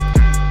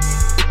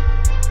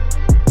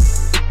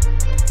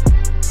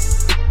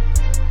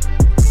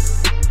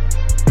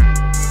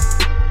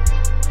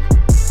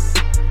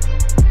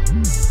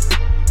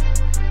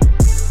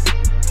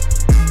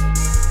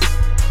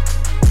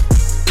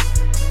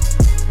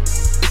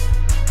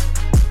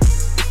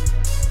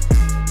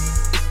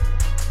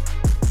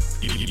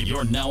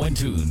You're now in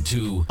tune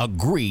to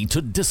Agree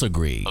to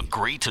Disagree.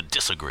 Agree to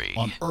Disagree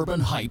on Urban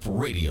Hype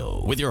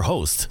Radio with your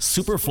hosts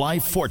Superfly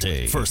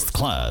Forte, First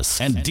Class,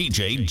 and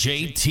DJ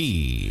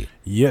JT.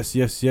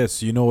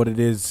 Yes. You know what it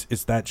is.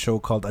 It's that show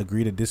called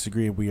Agree to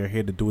Disagree. We are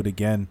here to do it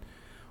again.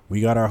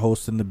 We got our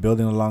host in the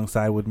building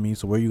alongside with me.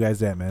 So where you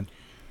guys at, man?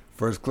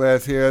 First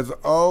Class here as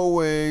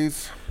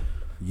always.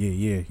 Yeah.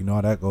 You know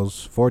how that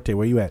goes. Forte,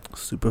 where you at?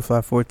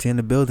 Superfly 14 in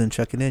the building,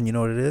 checking in. You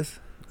know what it is?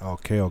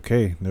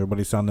 Okay.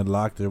 Everybody sounded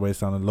locked. Everybody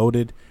sounded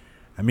loaded.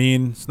 I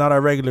mean, it's not our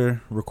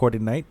regular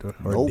recording night or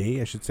Nope. day,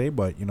 I should say.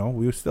 But, you know,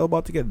 we were still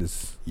about to get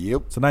this.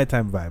 Yep. It's a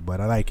nighttime vibe, but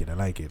I like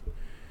it.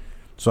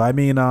 So, I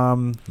mean,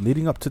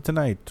 leading up to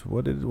tonight,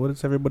 what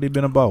has everybody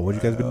been about? What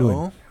you guys been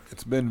doing?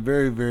 It's been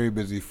very, very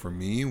busy for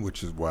me,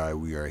 which is why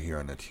we are here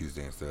on a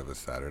Tuesday instead of a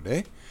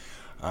Saturday.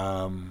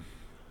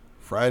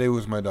 Friday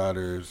was my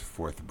daughter's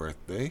 4th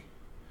birthday.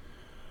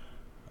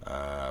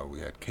 We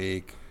had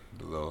cake,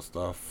 the little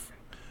stuff.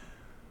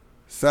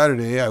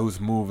 Saturday, I was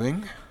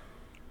moving.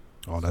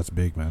 Oh, that's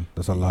big, man.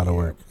 That's a lot of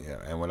work. Yeah,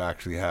 and what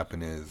actually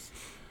happened is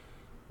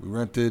we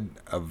rented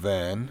a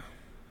van,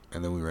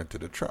 and then we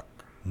rented a truck.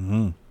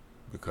 Mm-hmm.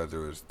 Because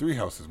there was 3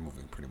 houses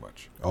moving, pretty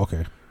much.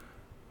 Okay.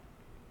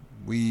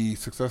 We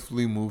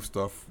successfully moved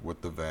stuff with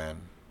the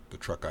van. The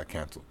truck got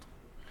canceled.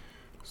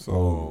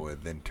 So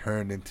it then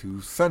turned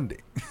into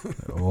Sunday.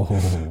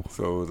 Oh.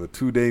 So it was a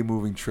 2-day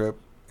moving trip.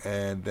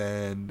 And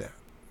then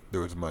there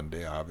was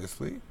Monday,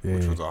 obviously,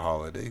 which was a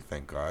holiday,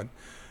 thank God.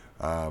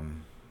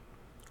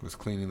 Was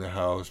cleaning the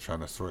house, trying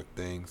to sort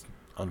things,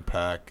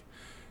 unpack.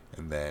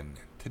 And then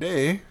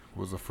today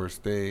was the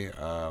first day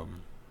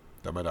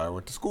that my daughter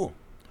went to school.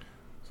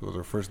 So it was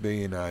her first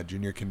day in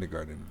junior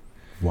kindergarten.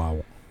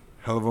 Wow.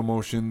 Hell of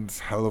emotions,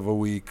 hell of a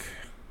week.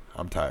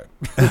 I'm tired.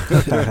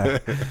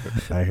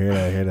 I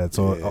hear that.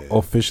 So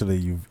officially,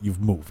 you've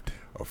moved.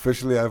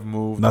 Officially, I've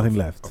moved. Nothing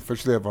left.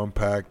 Officially, I've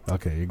unpacked.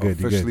 Okay, you're good.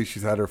 Officially,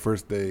 she's had her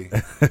first day.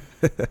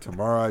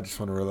 Tomorrow, I just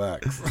want to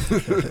relax.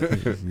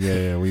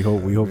 yeah. We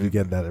hope you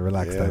get that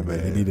relaxed time,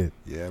 man. You need it.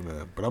 Yeah,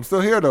 man. But I'm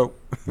still here though.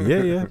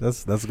 yeah.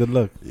 That's good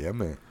luck. Yeah,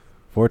 man.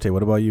 Forte,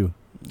 what about you?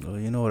 Well,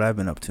 you know what I've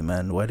been up to,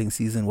 man. Wedding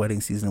season,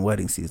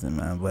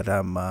 man. But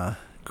I'm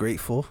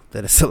grateful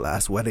that it's the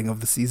last wedding of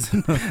the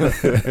season.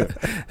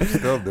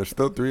 There's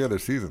still 3 other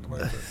seasons,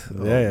 my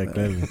friend. Yeah,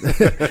 clearly.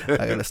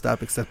 I gotta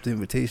stop accepting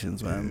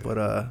invitations, man. But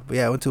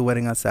yeah, I went to a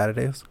wedding on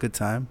Saturday. It was a good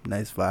time,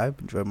 nice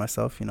vibe, enjoyed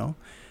myself, you know.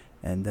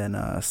 And then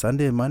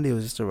Sunday and Monday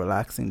was just a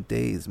relaxing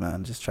days,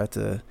 man. Just try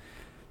to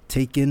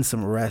take in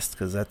some rest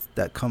because that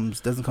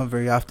doesn't come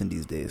very often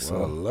these days. So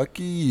well,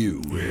 lucky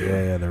you.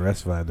 Yeah, the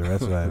rest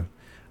vibe.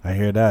 I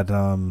hear that.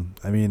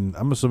 I mean,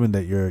 I'm assuming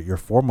that your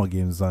formal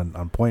game is on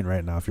point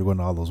right now if you're going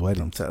to all those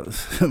weddings.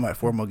 My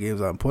formal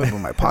game's on point, but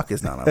my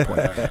pocket's not on point.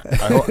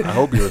 I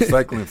hope you're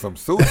recycling some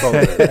suits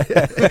over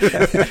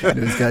there.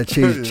 You just got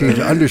to change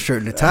the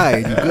undershirt and the tie,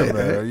 and you're good.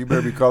 Man, you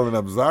better be calling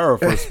up Zara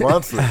for a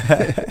sponsor.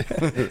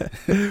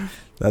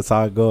 That's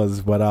how it goes.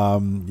 But,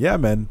 yeah,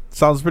 man,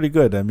 sounds pretty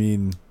good. I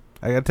mean,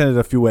 I attended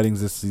a few weddings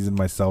this season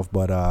myself,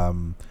 but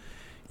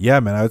yeah,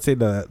 man, I would say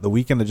the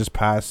weekend that just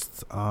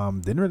passed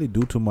didn't really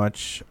do too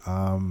much.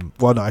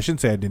 Well, no, I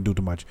shouldn't say I didn't do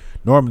too much.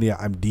 Normally,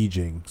 I'm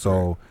DJing,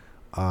 so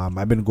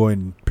I've been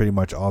going pretty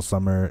much all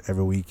summer,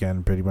 every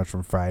weekend, pretty much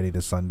from Friday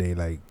to Sunday,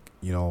 like,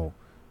 you know,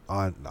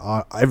 on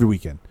every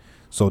weekend.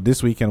 So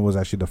this weekend was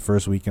actually the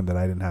first weekend that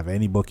I didn't have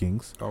any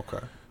bookings. Okay.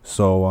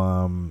 So,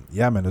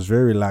 yeah, man, it was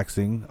very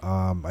relaxing.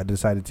 I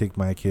decided to take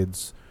my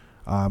kids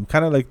kind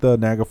of like the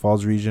Niagara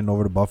Falls region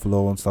over to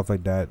Buffalo and stuff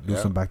like that, do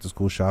some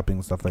back-to-school shopping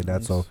and stuff like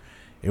that. So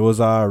it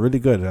was really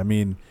good. I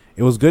mean,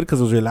 it was good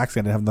because it was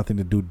relaxing. I didn't have nothing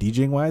to do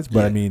DJing-wise,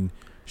 but I mean,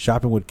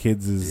 shopping with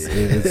kids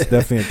it's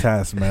definitely a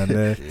task, man.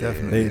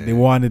 They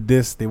wanted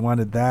this, they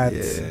wanted that.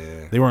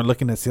 Yeah. They weren't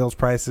looking at sales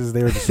prices.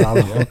 They were just all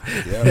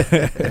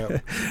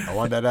yeah. I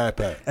want that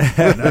iPad.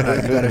 No,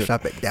 you gotta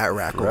shop at that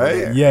rack over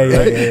there.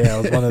 Yeah. I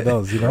was one of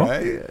those, you know.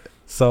 Right?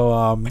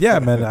 So yeah,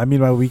 man. I mean,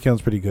 my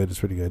weekend's pretty good. It's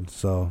pretty good.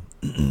 So,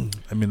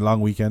 I mean,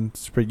 long weekend.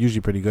 It's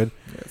usually pretty good.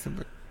 Yeah,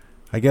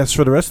 I guess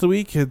for the rest of the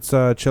week, it's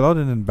chill out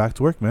and then back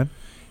to work, man.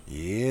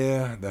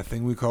 Yeah, that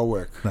thing we call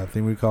work. I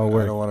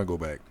don't want to go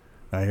back.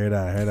 I hear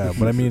that.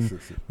 But I mean,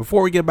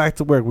 before we get back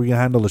to work, we can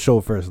handle the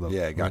show first, though.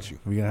 Yeah, I got you.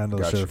 We can handle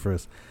the show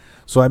first.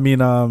 So, I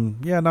mean,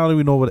 yeah, now that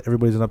we know what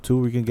everybody's up to,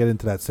 we can get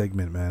into that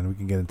segment, man. We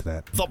can get into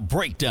that. The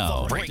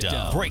Breakdown.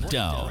 The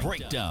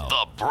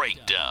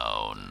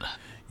Breakdown.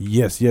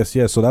 Yes.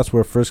 So that's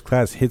where First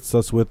Class hits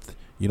us with,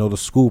 you know, the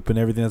scoop and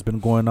everything that's been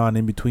going on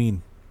in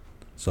between.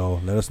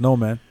 So let us know,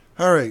 man.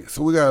 All right,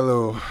 so we got a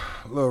little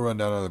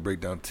rundown on the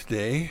breakdown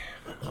today.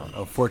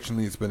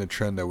 Unfortunately, it's been a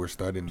trend that we're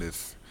starting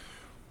this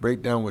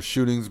breakdown with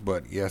shootings,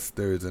 but yes,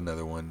 there is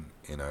another one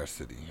in our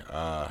city.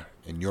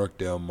 In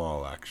Yorkdale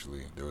Mall,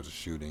 actually, there was a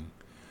shooting.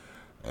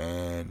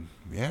 And,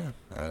 yeah,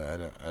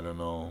 I don't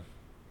know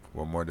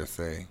what more to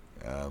say.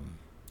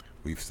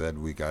 We've said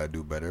we got to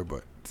do better,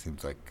 but it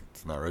seems like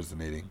it's not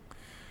resonating.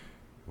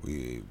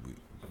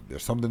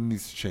 There's something that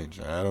needs to change.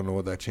 I don't know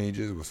what that change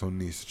is, but something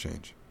needs to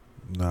change.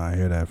 No, I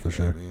hear that for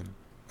sure. I mean?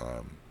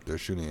 They're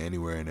shooting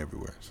anywhere and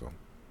everywhere. So,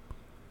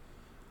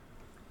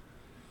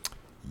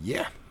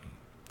 yeah.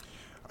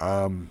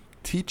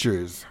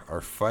 Teachers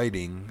are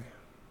fighting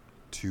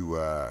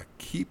to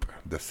keep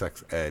the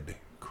sex ed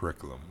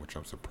curriculum, which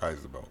I'm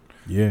surprised about.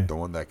 Yeah. The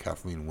one that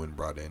Kathleen Wynne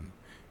brought in,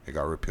 it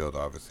got repealed,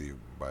 obviously,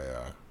 by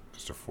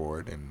Mr.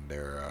 Ford, and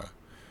they're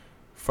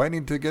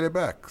fighting to get it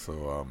back.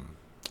 So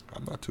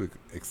I'm not too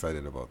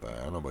excited about that.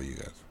 I don't know about you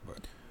guys,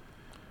 but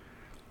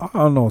I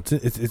don't know.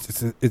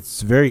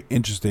 It's very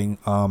interesting.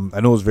 I know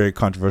it was very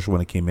controversial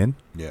when it came in.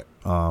 yeah,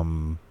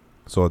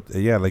 So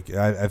yeah, like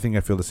I think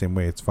I feel the same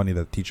way. It's funny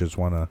that teachers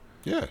want to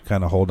yeah,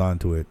 kind of hold on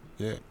to it.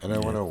 yeah, and I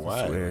wonder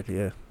why. It's weird,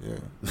 yeah. Yeah,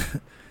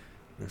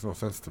 makes no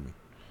sense to me.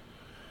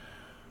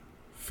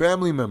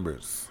 Family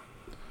members,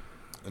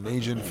 an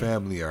Asian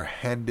family, are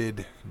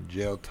handed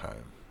jail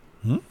time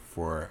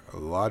for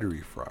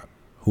lottery fraud.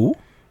 Who?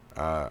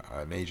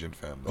 An Asian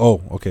family.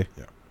 Oh, okay.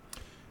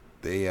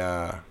 They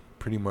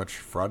pretty much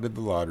frauded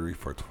the lottery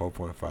for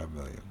 $12.5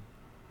 million.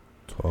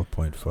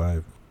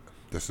 12.5.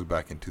 This was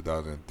back in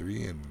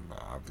 2003, and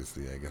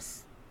obviously, I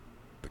guess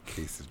the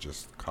case has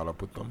just caught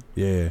up with them.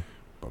 Yeah,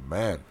 But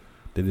man,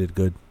 they did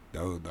good.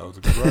 that was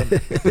a good run.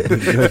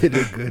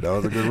 That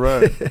was a good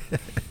run.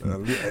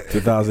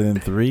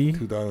 2003.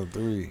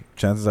 2003.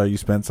 Chances are you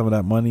spent some of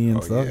that money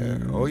and stuff. Yeah.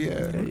 Oh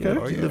yeah. Yeah,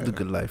 Oh you yeah. lived a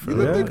good life. You right?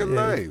 lived a Yeah. good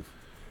life.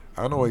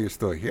 I don't know why you're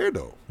still here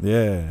though.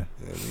 Yeah.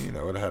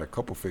 I would have had a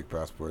couple fake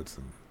passports.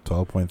 And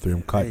 12.3.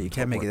 I'm cutting. Hey, you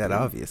can't make it that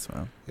obvious,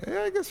 man.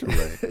 yeah, I guess you're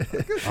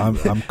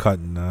right. I'm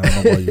cutting. I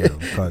don't know about you.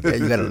 I'm Yeah,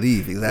 cutting. you gotta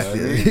leave. Exactly.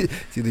 Yeah, I mean-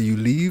 It's either you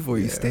leave or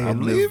you stay. I'm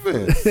and live.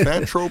 leaving.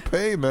 San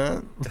Tropez,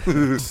 man.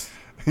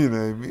 You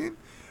know what I mean?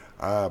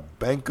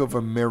 Bank of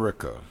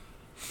America.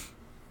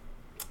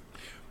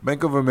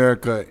 Bank of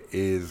America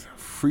is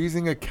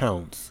freezing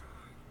accounts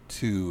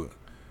to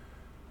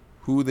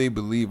who they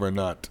believe are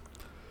not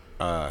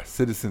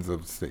citizens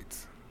of the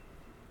states.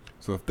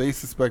 So if they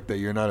suspect that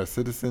you're not a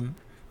citizen,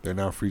 they're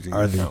now freezing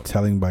your Are they account.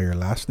 telling by your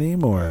last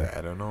name or?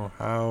 I don't know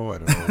how. I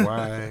don't know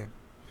why.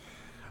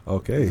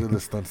 Okay. These are the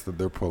stunts that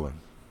they're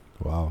pulling.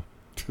 Wow.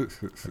 I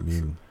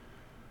mean,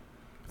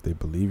 if they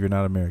believe you're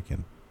not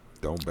American.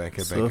 Don't bank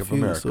at So Bank if of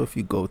America. So if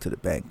you go to the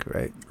bank,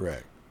 right,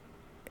 Right.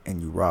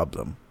 and you rob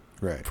them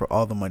Right. for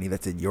all the money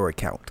that's in your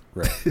account,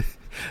 Right.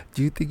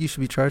 do you think you should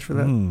be charged for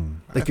that? Hmm.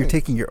 Like I you're think-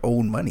 taking your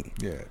own money.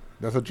 Yeah.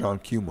 That's a John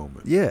Q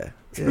moment. Yeah.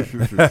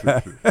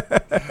 Yeah.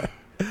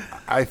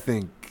 I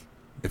think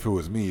if it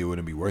was me, it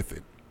wouldn't be worth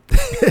it.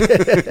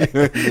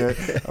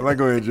 Yeah, I'm not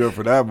going to jail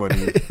for that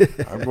money.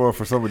 I'm going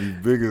for somebody's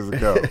biggest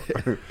account.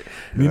 You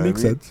know what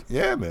makes sense.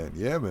 Yeah, man.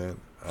 Yeah, man.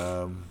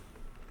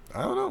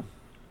 I don't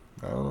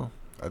know.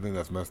 I think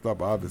that's messed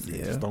up. Obviously,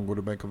 Yeah. just don't go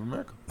to Bank of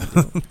America. That's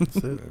You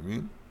it. know what I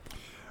mean,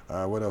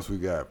 what else we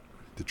got?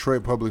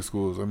 Detroit public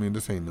schools. I mean,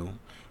 this ain't new,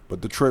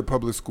 but Detroit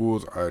public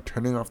schools are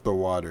turning off the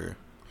water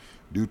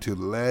due to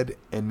lead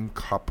and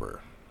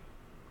copper.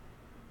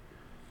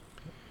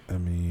 I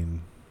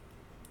mean,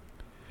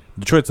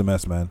 Detroit's a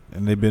mess, man,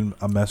 and they've been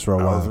a mess for a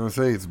I was while. gonna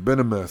say it's been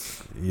a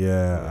mess.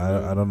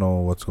 Yeah, I don't know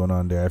what's going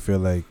on there. I feel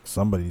like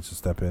somebody needs to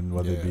step in,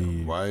 whether it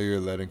be. Why are your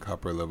lead and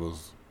copper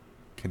levels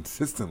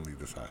consistently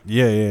this high?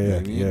 Yeah, You know what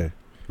I mean? yeah.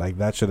 Like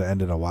that should have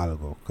ended a while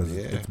ago because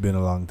Yeah. it's been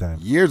a long time.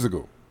 Years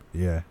ago.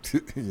 Yeah.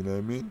 You know what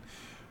I mean?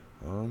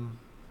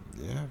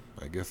 Yeah.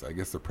 I guess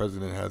the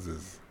president has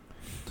his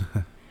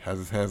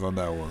hands on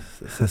that one. It's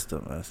the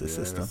system. That's the Yeah,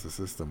 system. That's the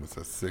system. It's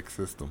a sick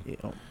system.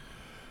 Yeah.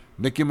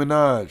 Nicki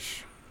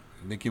Minaj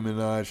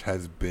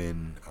has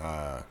been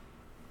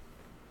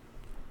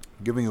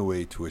giving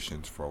away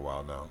tuitions for a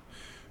while now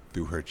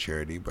through her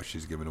charity, but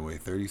she's giving away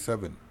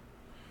 37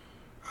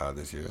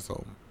 this year.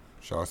 So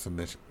shout out to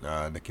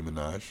Nicki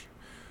Minaj.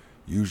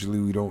 Usually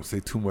we don't say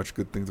too much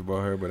good things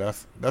about her, but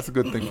that's a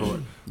good thing for Yeah,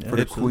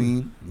 the absolutely.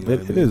 queen. You know what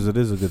I It mean? is. It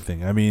is a good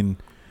thing. I mean,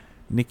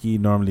 Nikki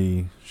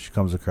normally she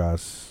comes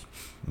across,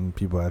 and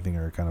people I think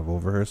are kind of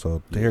over her.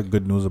 So to hear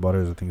good news about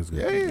her, I think is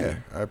good. Yeah.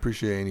 I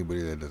appreciate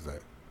anybody that does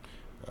that.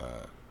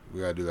 We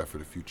gotta do that for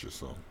the future.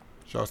 So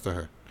shouts to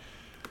her.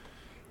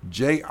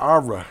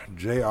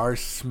 J.R.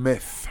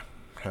 Smith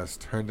has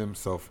turned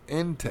himself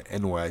into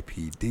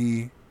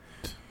NYPD.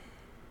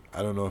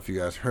 I don't know if you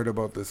guys heard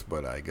about this,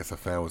 but I guess a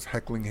fan was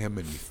heckling him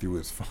and he threw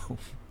his phone.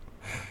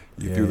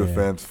 He threw the Yeah.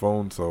 fan's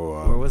phone. So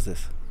Where was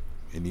this?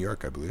 in New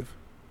York, I believe.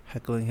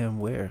 Heckling him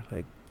where?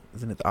 Like,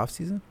 isn't it the off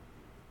season?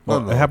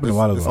 Well, it happened a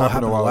while this ago.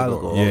 happened a while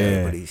ago. Yeah.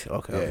 Okay, but he's,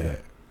 okay. Yeah. Okay.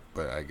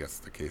 But I guess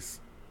the case.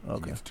 You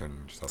Okay. need to turn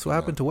yourself So what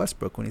around. happened to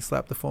Westbrook when he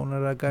slapped the phone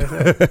out of that guy's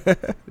head? Maybe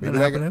Didn't that,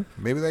 happen to guy, him?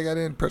 maybe that guy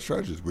didn't press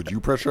charges. Would you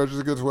press charges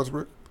against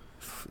Westbrook?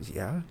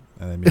 Yeah.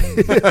 And I mean,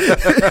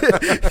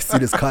 See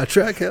this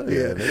contract? Hell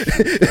yeah.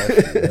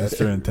 that's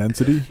their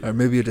intensity. Or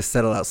maybe you just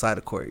settle outside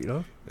of court, you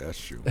know? That's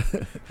true.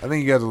 I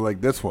think you guys will like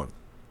this one.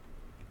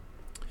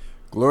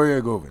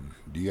 Gloria Govin.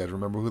 Do you guys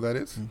remember who that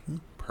is? Mm-hmm.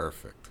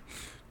 Perfect.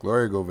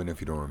 Gloria Govin,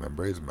 if you don't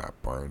remember, is Matt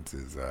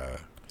Barnes'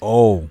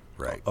 Oh,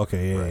 right.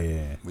 okay, yeah, Right.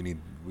 yeah, We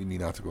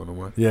need not to go no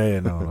more. yeah.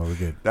 No, we're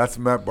good. That's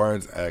Matt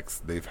Barnes'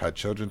 ex. They've had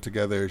children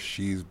together.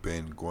 She's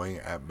been going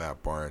at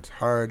Matt Barnes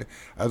hard,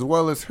 as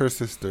well as her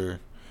sister,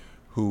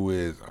 who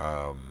is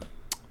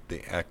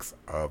the ex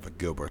of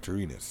Gilbert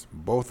Arenas.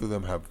 Both of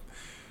them have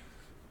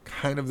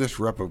kind of this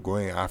rep of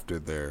going after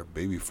their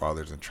baby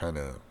fathers and trying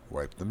to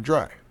wipe them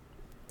dry.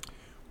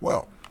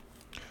 Well,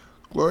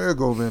 Gloria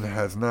Goldin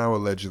has now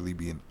allegedly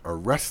been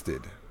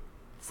arrested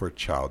for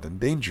child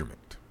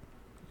endangerment.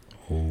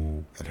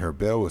 Oh. And her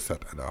bail was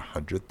set at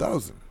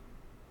 $100,000.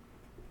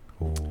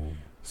 Oh.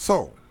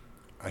 So,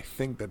 I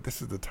think that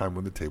this is the time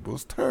when the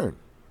tables turn.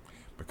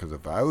 Because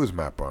if I was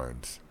Matt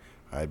Barnes,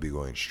 I'd be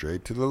going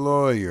straight to the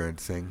lawyer and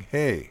saying,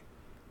 hey,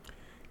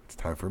 it's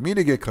time for me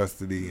to get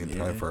custody and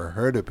time for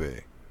her to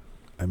pay.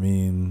 I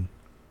mean,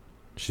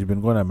 she's been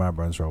going at Matt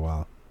Barnes for a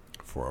while.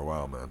 For a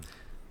while, man.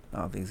 I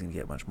don't think he's going to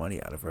get much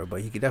money out of her,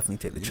 but he could definitely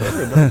take the You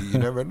children. never know. You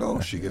never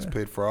know. She gets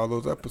paid for all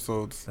those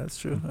episodes. That's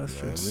true. That's You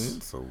true. know what I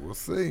mean? So we'll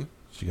see.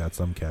 She got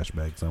some cash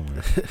back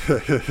somewhere.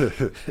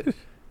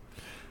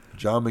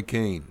 John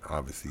McCain,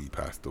 obviously,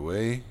 passed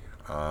away.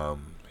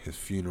 His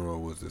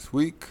funeral was this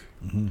week.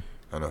 Mm-hmm.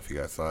 I don't know if you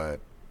guys saw it,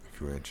 if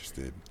you were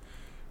interested.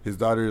 His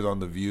daughter is on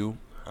The View,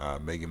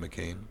 Meghan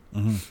McCain.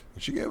 Mm-hmm. And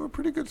she gave a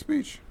pretty good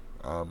speech.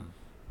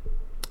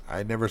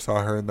 I never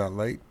saw her in that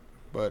light,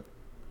 but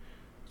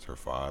it's her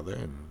father.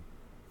 And,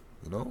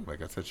 you know,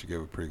 like I said, she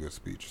gave a pretty good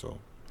speech. So,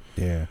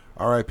 Yeah.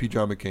 R.I.P.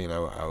 John McCain.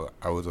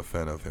 I was a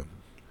fan of him,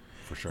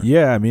 for sure.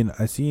 Yeah, I mean,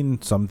 I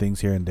seen some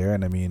things here and there,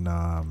 and I mean,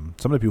 some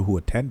of the people who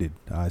attended,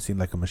 I seen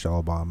like a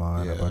Michelle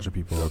Obama and a bunch of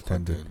people who Bill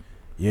attended. Clinton.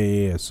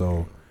 Yeah.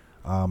 So,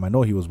 I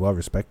know he was well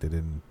respected,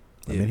 and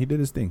I mean, he did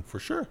his thing. For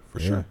sure.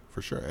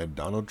 And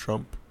Donald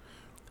Trump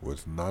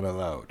was not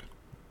allowed.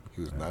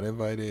 He was not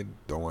invited.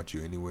 Don't want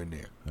you anywhere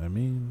near. I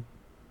mean,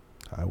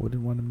 I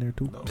wouldn't want him there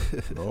too. No.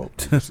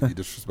 You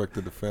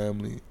disrespected the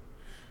family.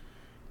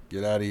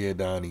 Get out of here,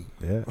 Donnie.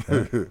 Yeah.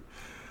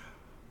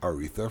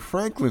 Aretha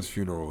Franklin's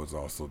funeral was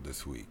also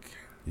this week.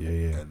 Yeah.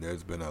 And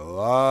there's been a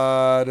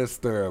lot of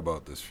stir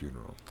about this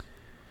funeral.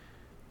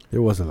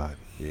 There was a lot.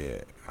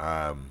 Yeah.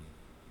 A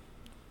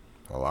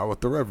lot with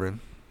the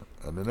Reverend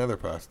and another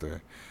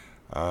pastor.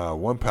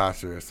 One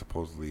pastor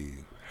supposedly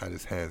had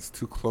his hands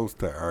too close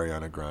to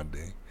Ariana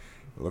Grande.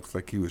 It looks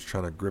like he was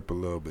trying to grip a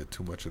little bit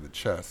too much of the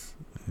chest.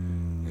 You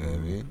know what I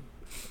mean?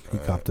 He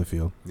copped the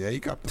feel. Yeah,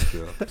 he copped the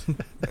feel.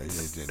 And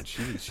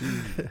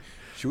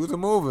she was a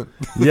moving.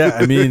 Yeah,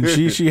 I mean,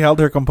 she held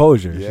her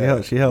composure.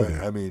 She held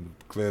it. I mean,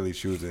 clearly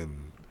she was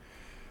in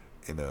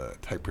a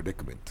tight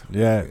predicament.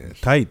 Yeah,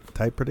 tight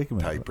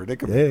predicament. Tight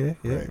predicament.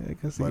 Yeah, right. I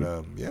can see. But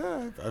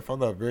I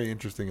found that very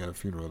interesting at a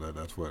funeral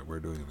that's what we're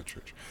doing in the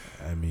church.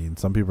 I mean,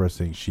 some people are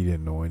saying she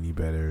didn't know any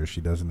better. She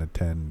doesn't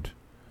attend.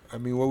 I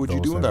mean, what would you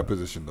do in that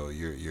position though?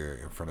 You're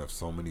in front of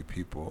so many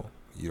people.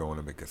 You don't want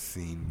to make a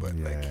scene, but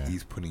like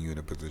he's putting you in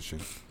a position.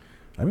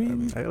 I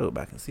mean, I gotta go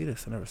back and see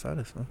this. I never saw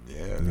this one.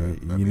 Yeah,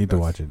 you need to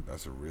watch it.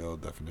 That's a real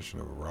definition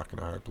of a rock in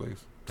a hard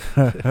place.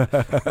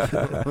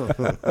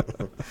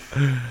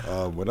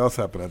 What else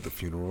happened at the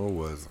funeral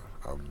was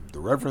the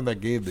reverend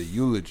that gave the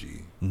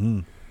eulogy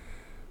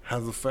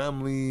has the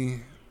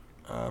family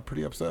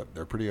pretty upset.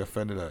 They're pretty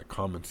offended at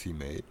comments he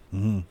made.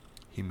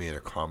 He made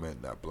a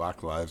comment that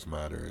Black Lives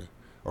Matter,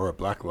 or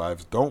Black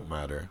Lives don't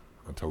matter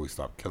until we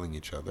stop killing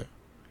each other.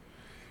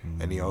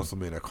 And he also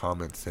made a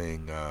comment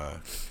saying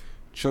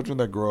children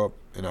that grow up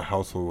in a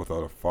household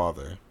without a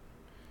father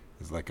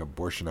is like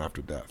abortion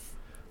after death.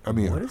 I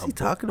mean, what is he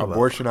talking about?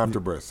 Abortion after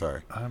birth,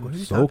 sorry. I'm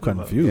so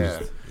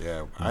confused.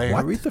 Yeah.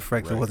 Aretha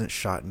Franklin wasn't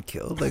shot and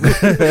killed. Like,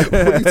 what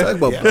are you talking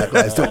about? Black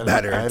lives don't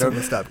matter until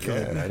we stop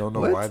killing. I don't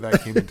know why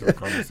that came into the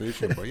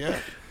conversation, but yeah.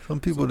 Some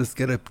people just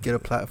get a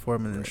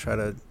platform and then try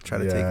to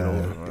take it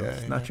over.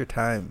 It's not your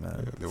time,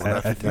 man. They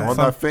want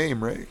that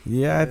fame, right?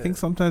 Yeah, I think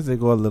sometimes they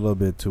go a little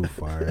bit too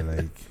far,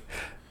 like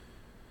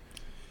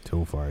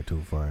too far.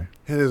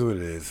 It is what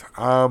it is.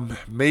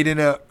 Made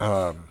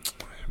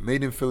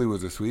in Philly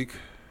was this week.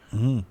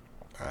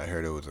 I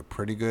heard it was a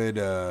pretty good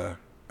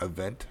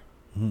event.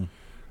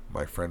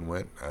 My friend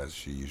went, as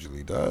she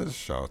usually does.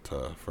 Shout out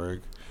to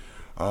Ferg.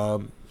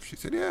 She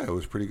said, yeah, it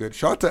was pretty good.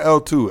 Shout out to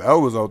L too.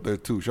 L was out there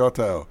too. Shout out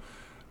to L.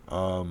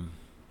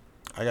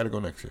 I got to go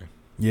next year.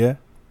 Yeah,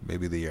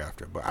 maybe the year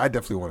after, but I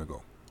definitely want to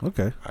go.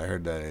 Okay. I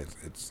heard that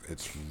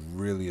it's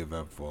really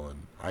eventful,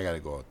 and I got to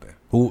go out there.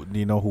 Who do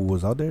you know who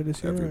was out there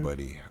this year?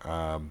 Everybody.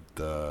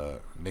 The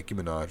Nicki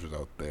Minaj was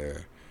out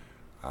there.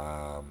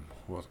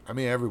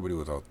 Everybody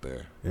was out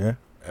there. Yeah.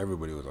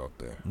 Everybody was out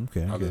there.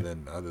 Okay. Other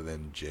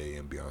than Jay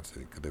and Beyonce,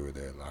 because they were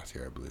there last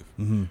year, I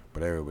believe.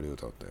 But everybody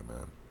was out there,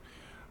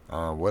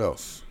 man. What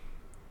else?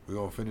 We're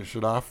gonna finish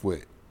it off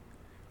with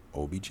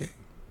OBJ.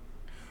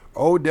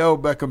 Odell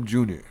Beckham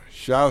Jr.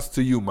 Shouts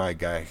to you, my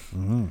guy.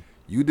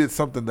 You did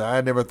something that I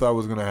never thought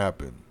was gonna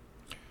happen.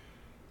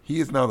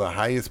 He is now the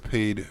highest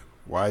paid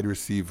wide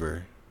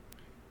receiver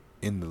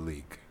in the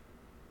league,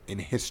 in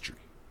history.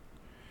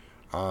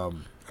 I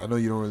know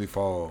you don't really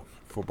follow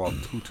football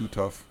too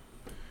tough,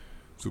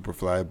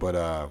 Superfly,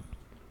 but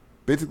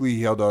basically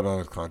he held out on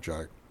his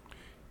contract.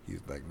 He's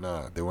like,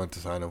 nah, they wanted to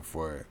sign him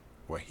for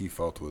what he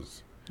felt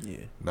was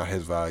not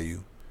his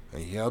value.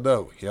 And he held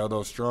out. He held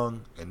out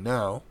strong, and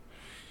now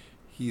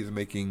he is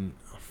making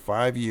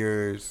 5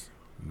 years,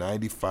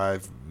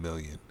 $95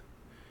 million.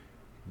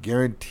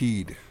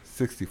 Guaranteed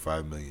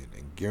 $65 million.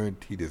 And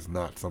guaranteed is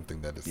not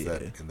something that is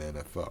set in the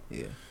NFL.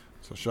 Yeah.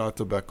 So shout out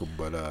to Beckham,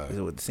 but is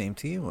it with the same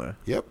team or?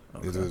 Yep,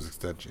 Okay. it was his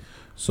extension.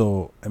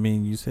 So I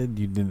mean, you said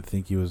you didn't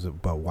think he was,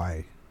 but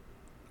why?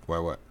 Why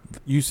what?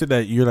 You said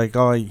that you're like,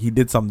 oh, he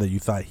did something that you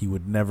thought he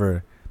would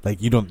never.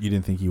 Like you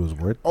didn't think he was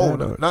worth. Oh,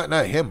 that, no,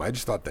 not him. I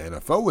just thought the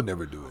NFL would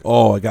never do it.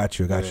 Oh, I got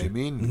you. You know what I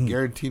mean,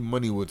 guaranteed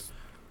money was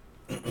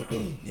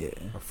Yeah.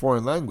 a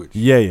foreign language.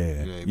 Yeah, You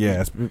know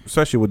what I mean?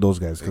 especially with those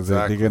guys because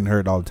Exactly. they're getting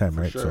hurt all the time,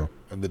 For right? sure. So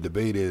And the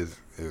debate is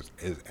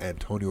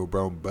Antonio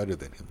Brown better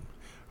than him?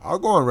 I'll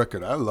go on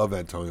record. I love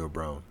Antonio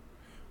Brown,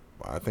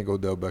 but I think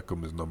Odell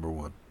Beckham is number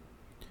one,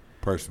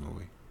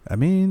 personally. I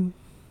mean,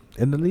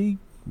 in the league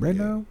right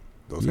now,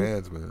 Those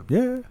hands, man.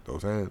 yeah,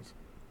 Those hands.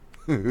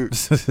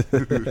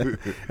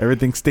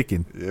 everything's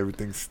sticking.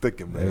 Everything's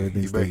sticking, man.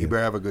 Everything's He sticking.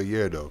 better have a good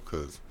year though,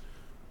 because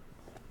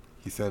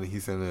he's setting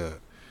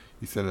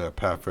a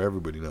path for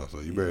everybody now. So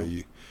you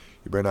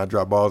better not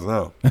drop balls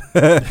now.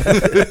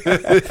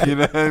 You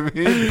know what I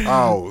mean?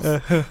 Pause.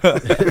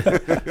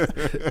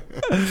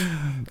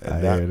 I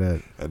hear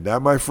that. And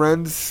that, my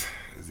friends,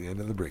 is the end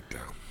of the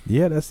breakdown.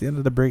 Yeah, that's the end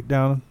of the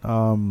breakdown.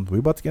 We're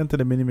about to get into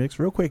the mini mix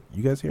real quick.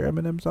 You guys hear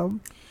Eminem's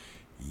album?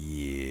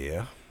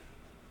 Yeah.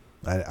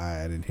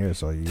 I didn't hear it,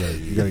 so you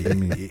gotta give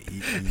me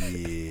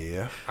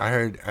Yeah. I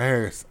heard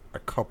a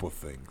couple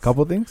things.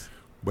 couple things.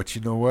 But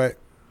you know what?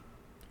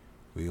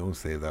 We gonna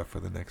save that for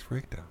the next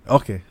breakdown.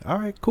 Okay, all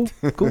right, cool.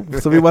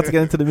 So we're about to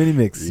get into the mini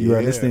mix. You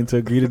are Yeah. listening to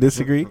Agree to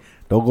Disagree.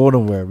 Don't go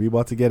nowhere. We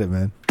about to get it,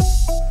 man.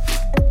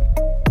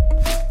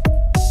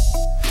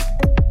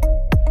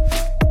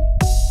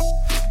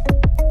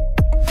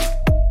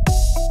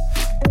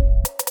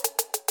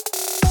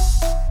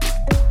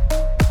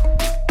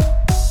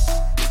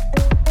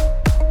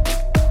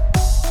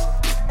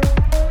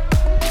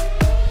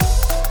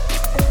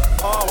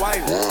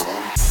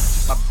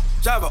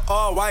 Drive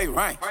all white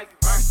rank.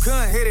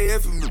 Couldn't hit it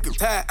if you could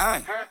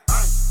tag.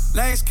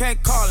 Lanes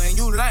can't call and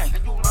you lame.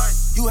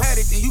 You had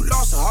it, then you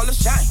lost it, all the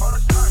shine.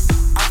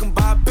 I can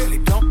buy a Billy,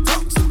 don't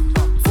talk to me.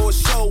 For a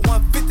show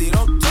 150,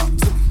 don't talk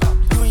to me.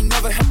 You ain't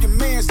never helped your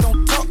mans,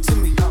 don't talk to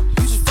me.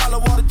 You just follow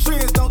all the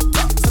trends, don't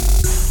talk to me.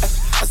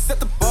 I set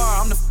the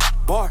bar, I'm the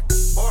bar.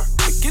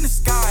 Like in the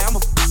sky, I'm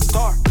a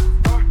star.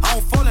 I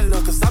don't fall in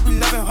love, cause I be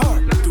loving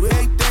hard. Do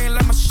everything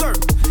like my shirt,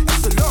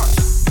 extra large.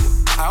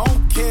 I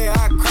don't care,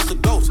 I crash the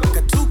ghost.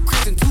 Got 2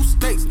 cribs and 2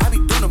 states, I be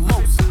doing the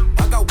most.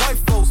 I got white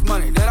folks'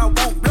 money that I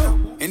won't blow.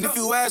 And if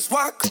you ask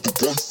why, big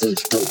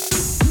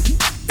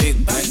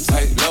bank,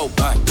 tight, low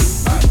bank.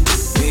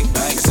 Big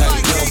bank,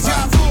 tight,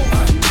 low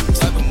bank.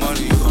 Type of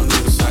money you gon'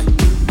 lose sight.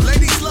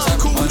 Ladies love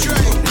Cool Dre.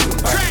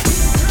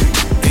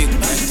 Big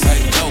bank,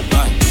 tight, low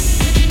bank.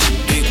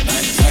 Big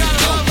bank, tight,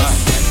 low bank.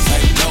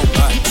 Tight, low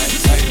bank,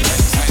 tight.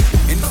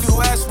 And if you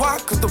ask why,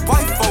 cause the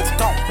white folks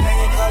don't. Now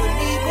you calling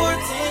me for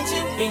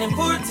attention, feeling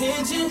for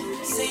attention.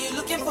 Say you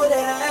looking for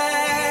that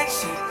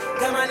action.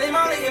 Got my name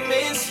all in your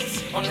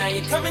mentions. Oh, now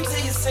you coming to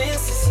your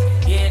senses.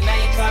 Yeah, now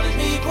you calling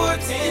me for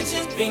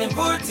attention, feeling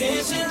for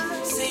attention.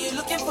 Say you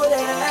looking for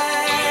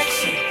that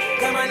action.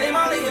 Got my name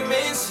all in your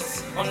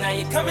mentions. Oh, now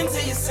you coming to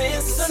your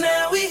senses. So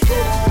now we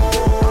here.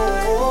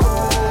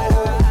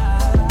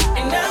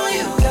 And now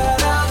you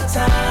got all the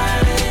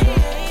time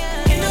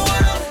in the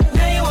world.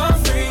 Now you are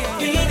free.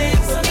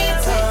 Feeling for me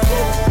time.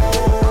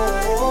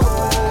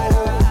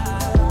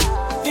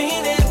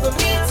 Feeling for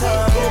me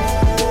time.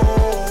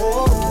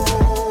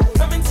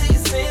 Coming to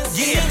your senses.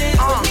 Feeling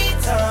for me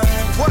time.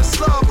 What's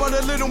love but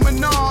a little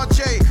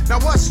Menage? Now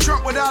what's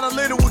Trump without a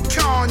little with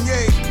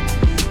Kanye?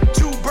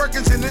 2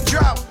 Birkins in the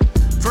drought.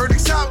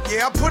 Verdicts out,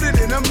 yeah, I put it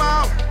in the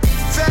mouth.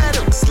 Fat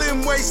up,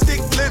 slim waist,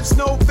 thick lips,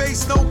 no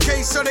face, no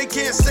case, so they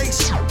can't say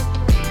shit.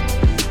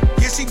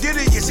 Yeah, she did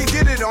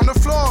it on the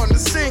floor, on the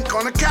sink,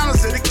 on the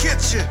counters of the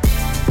kitchen.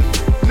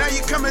 Now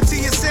you coming to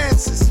your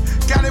senses.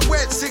 Got it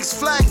wet, 6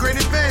 flat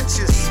graded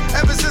benches.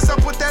 Ever since I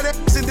put that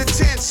ass in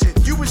detention,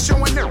 you was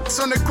showing nerves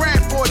on the gram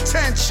for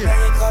attention.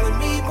 Now you calling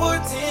me for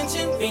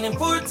attention, feeling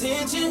for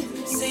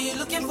attention. Say you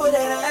looking for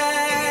that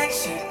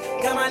action.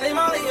 Got my name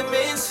all in your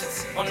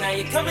mentions. Oh, now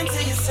you coming to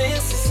your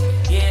senses.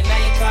 Yeah, now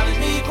you calling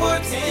me for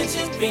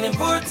attention, feeling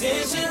for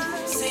attention.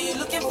 Say you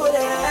looking for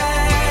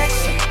that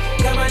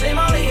action. Got my name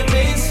all in your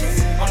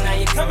mentions. Oh, now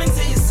you coming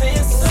to your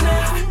senses. So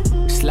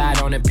now Slide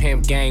on the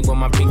pimp gang with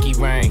my pinky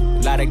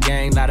ring. Lot of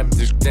gang, lot of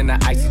then the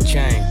icy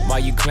chain. While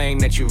you claim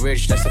that you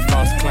rich, that's a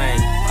false claim.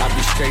 I'll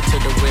be straight to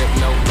the whip,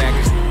 no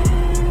baggage.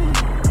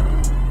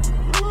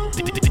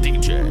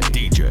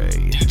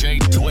 DJ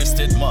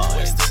Twisted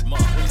Minds.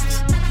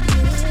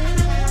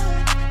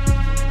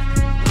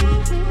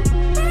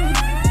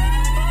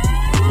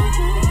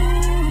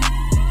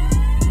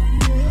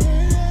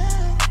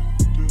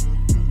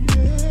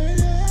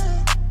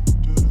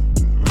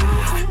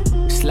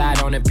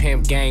 Slide on On the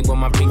pimp gang with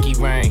my pinky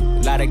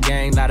ring. Lot of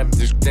gang, lot of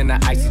then the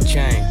icy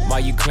chain. Why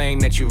you claim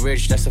that you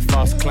rich, that's a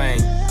false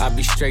claim. I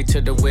be straight to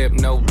the whip,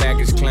 no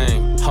baggage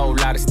claim. Whole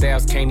lot of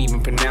styles, can't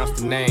even pronounce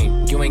the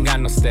name. You ain't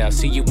got no style,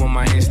 see you on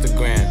my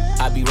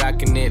Instagram. I be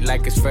rocking it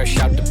like it's fresh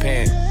out the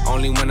pan.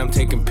 Only when I'm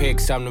taking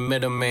pics, I'm the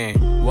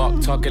middleman. Walk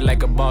talking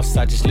like a boss,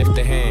 I just lift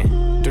a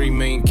hand. 3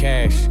 million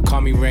cash,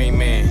 call me Rain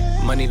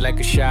Man. Money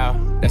like a shower,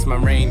 that's my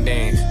rain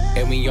dance.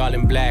 And we all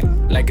in black,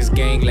 like it's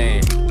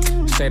gangland.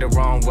 Say the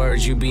wrong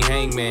words, you be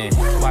hangman.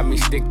 Why me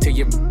stick to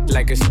your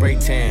like a spray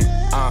tan?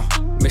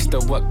 Mister,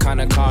 what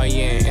kind of car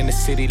you in the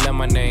city, love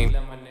my name.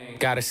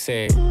 Gotta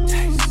say it.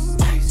 Taste,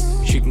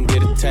 taste. She can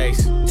get a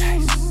taste.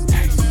 Taste,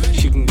 taste.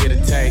 She can get a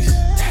taste.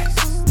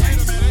 Taste,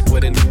 taste.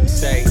 What a nigga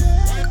say.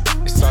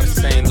 It's all the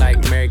same like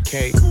Mary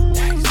Kate.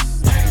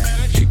 Taste,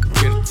 taste. She can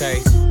get a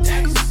taste.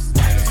 Taste,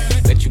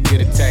 taste. Let you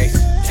get a taste.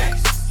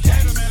 Taste,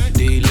 taste.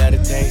 Do you let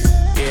it taste?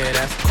 Yeah,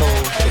 that's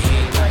cool. But he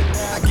ain't like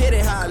that. I get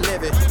it how I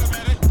live it.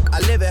 I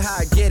live it how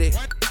I get it.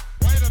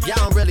 Y'all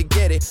don't really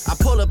get it. I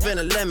pull up in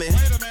a lemon.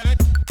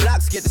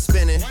 Blocks get to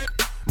spinning.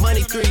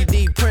 Money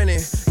 3D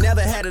printing. Never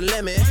had a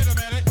limit.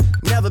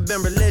 Never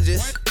been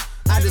religious.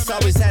 I just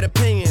always had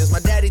opinions. My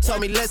daddy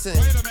told me, listen,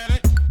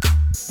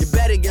 you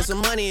better get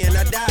some money and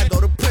I die, go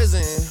to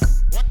prison.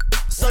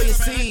 So you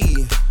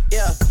see,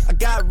 yeah, I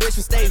got rich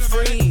and stayed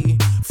free.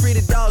 Free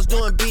the dogs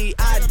doing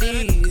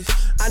BIDs.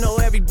 I know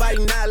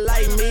everybody not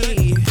like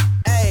me.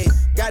 Hey,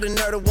 got a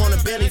nerd to want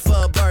a Billy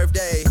for a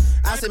birthday.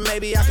 I said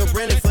maybe I could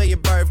rent it for your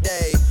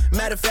birthday.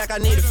 Matter of fact, I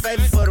need a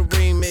favor for the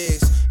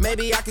remix.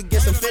 Maybe I could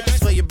get some 50s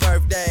for your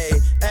birthday.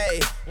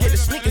 Hey, hit the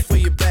sneaker for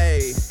your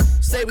babe.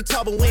 Say we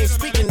talk but we ain't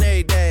speaking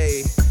every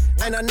day.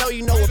 And I know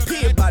you know what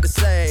P about to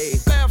say.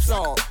 Bath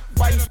salt,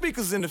 why you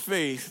speakers in the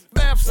face?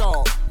 Bath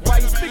salt, why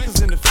you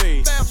speakers in the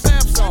face?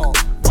 Bath salt,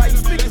 why you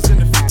speakers in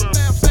the face?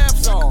 Bath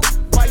salt,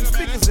 why you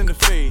speakers in the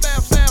face?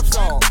 Bath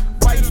salt,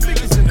 why you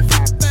speakers in the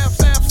face?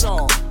 Bath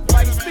salt,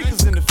 why you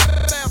speakers in the face?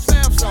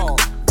 Bath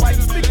salt, why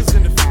you speakers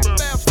in the face?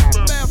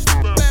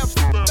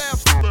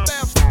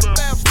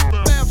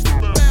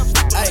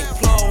 Hey,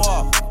 plug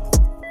up.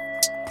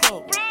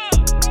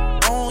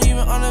 I don't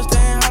even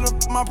understand how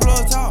my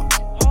plug talk.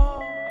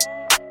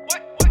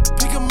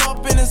 Pick him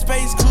up in a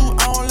space coupe,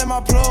 I don't let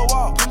my plug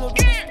walk.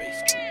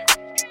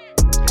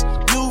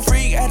 New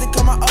freak, had to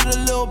cut my other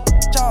little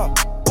bitch off.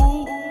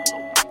 Ooh.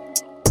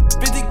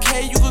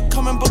 50K, you could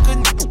come and book a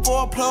nigga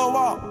for a plug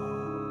walk.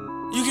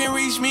 You can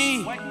reach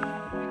me,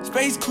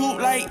 space coupe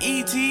like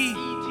E.T.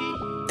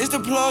 It's the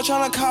plug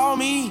tryna call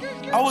me.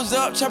 I was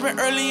up chopping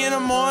early in the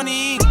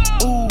morning.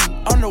 Ooh,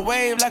 on the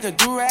wave like a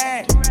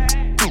do-rag.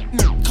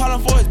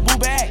 Calling for his boo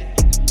bag.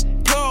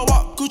 Plug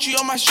walk, Gucci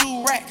on my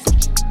shoe rack.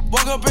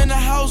 Walk up in the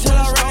house till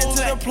I ran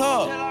into the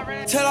plug.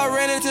 Till I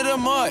ran into the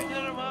mud.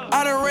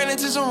 I done ran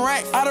into some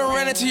racks. I done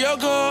ran into your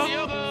girl.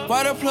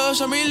 Why the plug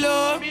show me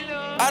love?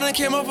 I done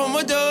came up from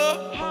a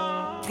dub.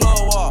 Plug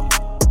walk.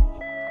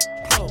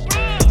 I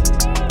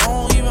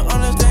don't even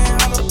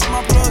understand how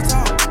my plug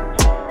talk.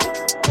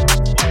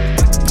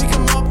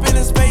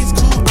 Space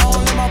coupe, I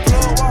don't let my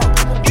plug walk.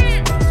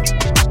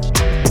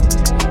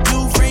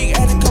 New freak,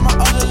 had to cut my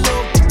other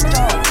little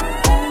dog.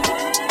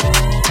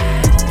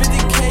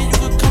 50K, you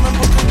could come and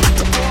book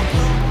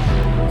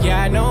a. Yeah,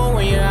 I know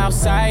when you're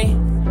outside,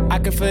 I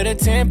can feel the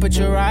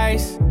temperature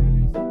rise.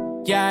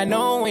 Yeah, I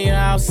know when you're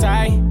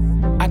outside,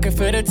 I can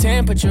feel the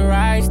temperature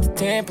rise. The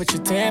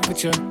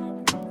temperature.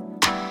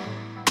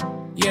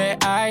 Yeah,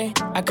 I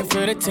can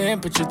feel the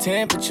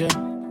temperature.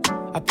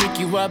 I pick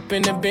you up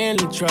in the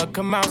Bentley truck,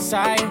 come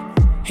outside.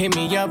 Hit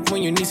me up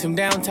when you need some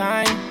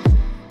downtime.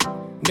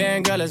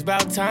 Damn girl, it's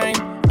about time.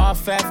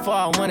 Off at 4,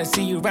 I wanna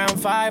see you round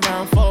 5.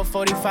 Round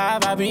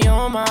 4:45, I'll be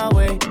on my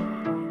way.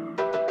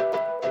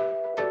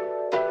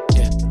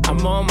 Yeah,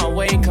 I'm on my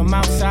way, come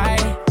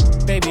outside.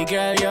 Baby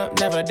girl, you'll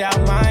never doubt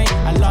mine.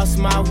 I lost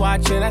my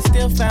watch and I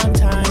still found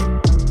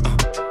time.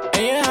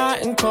 And you're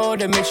hot and cold,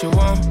 that makes you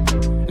warm.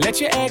 Let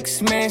your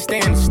ex-man stay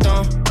in the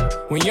storm.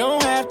 When you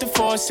don't have to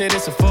force it,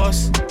 it's a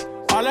force.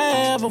 All I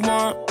ever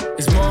want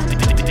is more.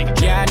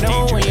 Yeah, I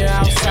know when you're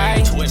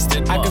outside,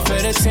 I can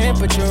feel the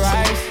temperature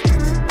rise.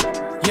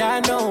 Yeah, I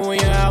know when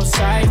you're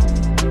outside,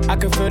 I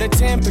can feel the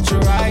temperature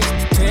rise.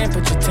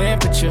 The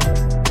temperature.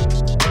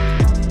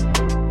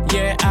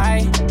 Yeah,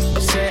 I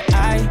said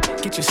I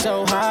get you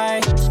so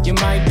high, you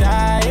might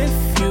die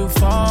if you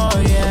fall,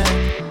 yeah.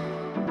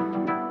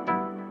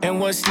 And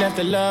what's left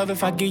of love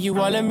if I give you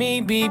all of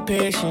me? Be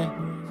patient.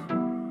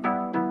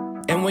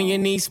 And when you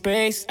need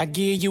space, I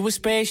give you a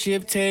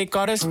spaceship. Take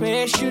all the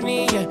space you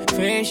need, yeah.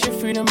 Face your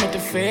freedom at the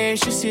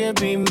face, you still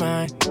be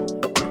mine.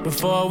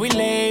 Before we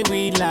lay,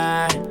 we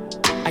lie.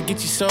 I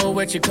get you so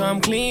wet, you come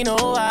clean,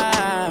 oh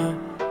wow.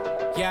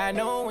 Yeah, I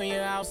know when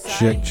you're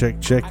outside.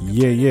 Check.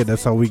 Yeah.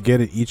 That's how we get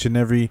it each and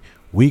every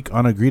week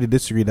on Agree to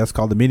Disagree. That's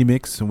called the mini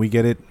mix, and we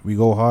get it. We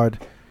go hard.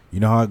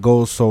 You know how it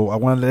goes. So I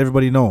want to let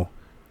everybody know.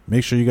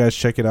 Make sure you guys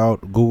check it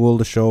out. Google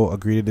the show,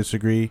 Agree to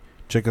Disagree.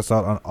 Check us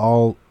out on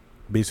all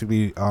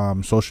basically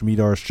social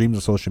media or streams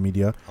of social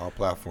media. All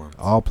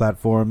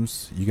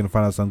platforms. You can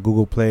find us on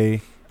Google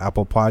Play,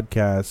 Apple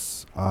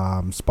Podcasts,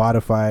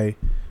 Spotify,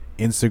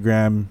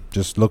 Instagram.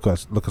 Just look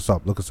us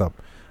up.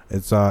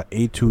 It's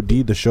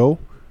A2D the show,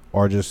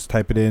 or just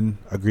type it in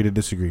Agree to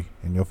Disagree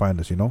and you'll find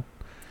us, you know.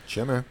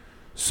 Sure, man.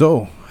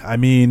 So, I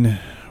mean,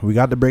 we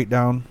got the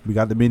breakdown, we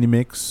got the mini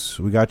mix,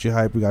 we got you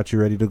hyped, we got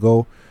you ready to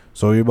go.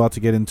 So we're about to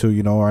get into,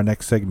 you know, our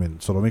next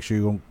segment. So make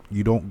sure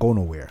you don't go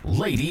nowhere.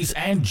 Ladies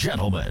and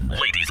gentlemen,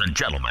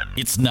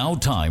 it's now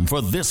time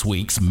for this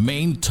week's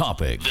main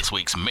topic.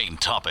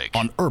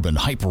 On Urban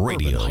Hype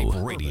Radio.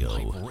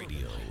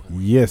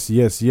 Yes.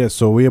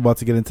 So we're about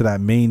to get into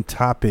that main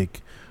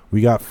topic.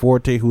 We got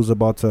Forte, who's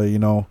about to, you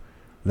know,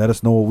 let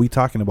us know what we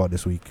talking about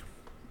this week.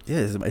 Yeah,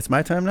 it's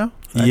my time now.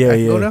 I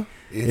can go now?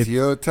 It's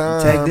your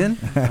time. Tagged in.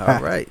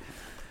 All right.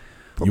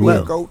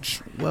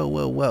 Coach.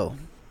 Well.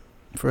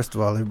 First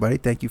of all, everybody,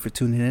 thank you for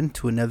tuning in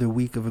to another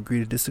week of Agree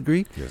to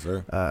Disagree. Yes,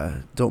 sir.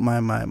 Don't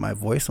mind my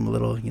voice. I'm a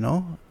little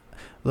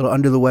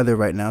under the weather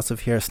right now. So if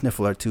you hear a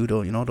sniffle or two,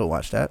 don't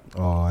watch that.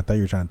 Oh, I thought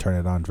you were trying to turn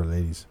it on for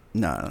ladies.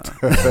 No.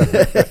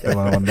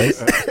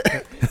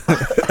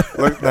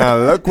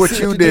 Look what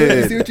you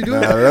did. See what you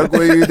doing? Now look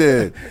what you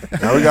did.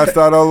 Now we got to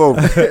start all over.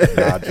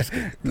 Nah, just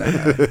kidding.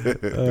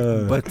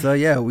 But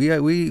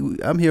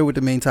I'm here with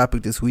the main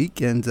topic this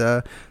week, and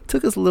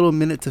took us a little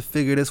minute to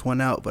figure this one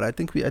out. But I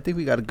think we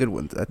got a good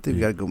one. We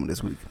got a good one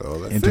this week.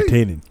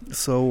 Entertaining.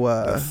 So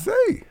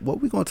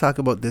what we're gonna talk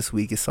about this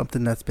week is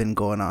something that's been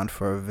going on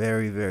for a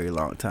very, very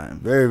long time.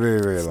 Very, very,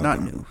 very long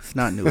time. It's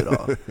not new at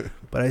all.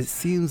 But it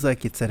seems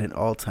like it's at an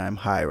all-time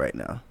high right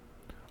now.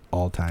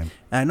 All time.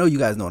 And I know you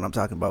guys know what I'm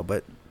talking about,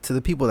 but to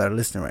the people that are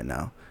listening right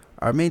now,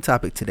 our main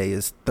topic today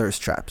is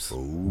thirst traps.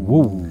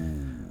 Ooh.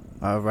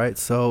 All right,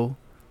 so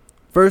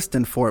first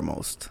and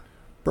foremost,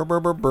 stay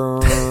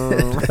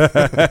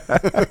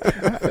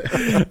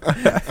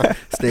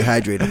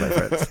hydrated, my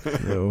friends.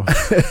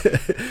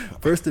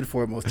 First and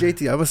foremost,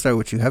 JT, I'm gonna start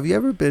with you. Have you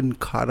ever been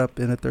caught up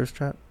in a thirst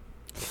trap?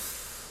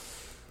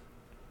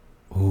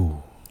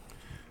 Ooh.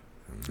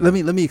 Let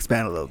me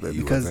expand a little bit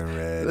because he wasn't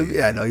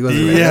ready. I know he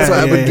wasn't ready. That's why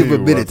I'm gonna give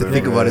him a minute to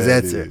think about his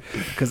answer.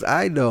 Because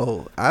I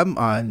know I'm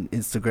on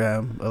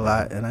Instagram a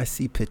lot and I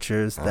see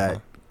pictures that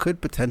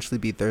could potentially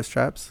be thirst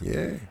traps.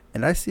 Yeah.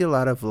 And I see a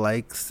lot of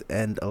likes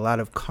and a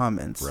lot of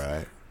comments.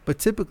 Right. But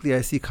typically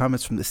I see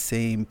comments from the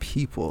same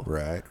people.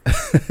 Right.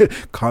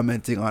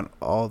 Commenting on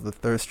all the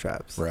thirst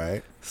traps.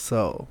 Right.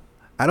 So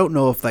I don't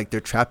know if like they're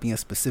trapping a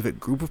specific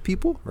group of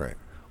people. Right.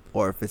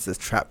 Or if it's a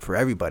trap for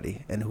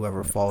everybody, and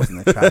whoever falls in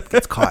the trap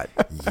gets caught.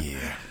 Yeah. You know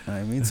what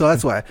I mean? So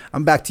that's why.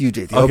 I'm back to you,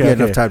 JT. I hope you had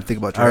enough time to think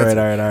about your answer.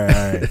 All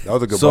right. That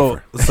was a good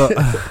buffer. So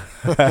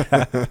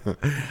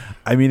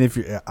I mean,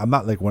 I'm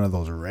not like one of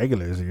those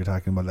regulars that you're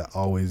talking about that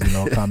always, you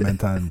know,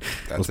 comment on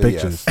those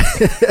pictures.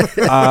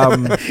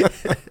 Yes.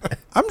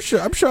 I'm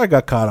sure I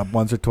got caught up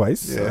once or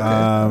twice.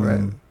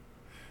 Yeah,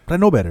 but I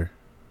know better.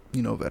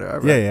 You know better.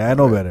 Right. Yeah, I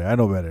know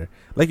better.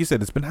 Like you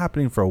said, it's been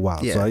happening for a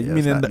while. Yeah, so I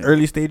mean, in the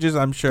early stages,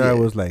 I'm sure I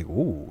was like,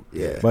 ooh.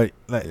 Yeah. But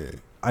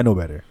I know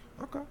better.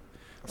 Okay.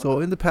 So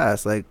in the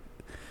past, like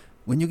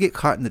when you get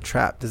caught in the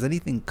trap, does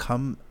anything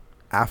come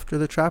after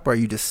the trap, or are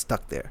you just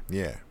stuck there?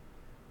 Yeah.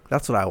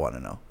 That's what I want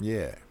to know.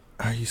 Yeah.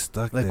 Are you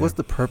stuck like there? What's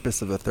the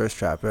purpose of a thirst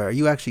trap? Are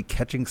you actually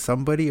catching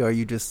somebody, or are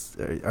you just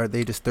are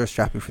they just thirst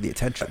trapping for the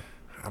attention?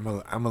 I'm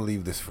gonna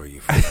leave this for you.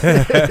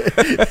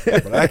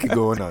 But I could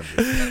go in on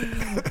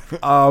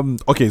this.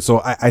 Okay, so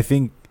I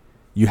think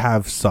you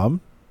have some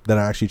that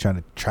are actually trying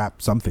to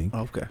trap something.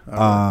 Okay.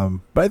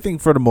 But I think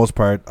for the most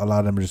part, a lot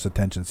of them are just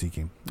attention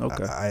seeking.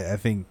 Okay. I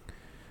think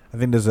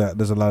there's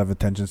a lot of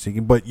attention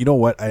seeking. But you know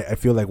what? I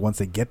feel like once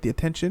they get the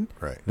attention,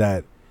 right,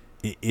 that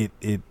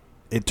it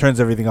turns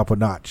everything up a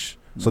notch.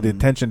 So the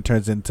attention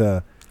turns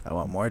into, I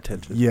want more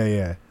attention.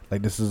 Yeah.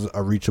 Like this is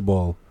a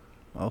reachable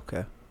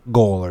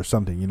goal or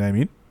something. You know what I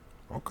mean?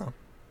 Okay.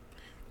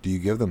 Do you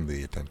give them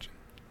the attention?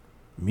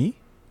 Me?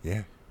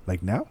 Yeah.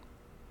 Like now?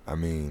 I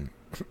mean,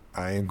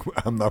 I'm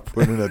not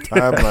putting a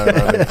timeline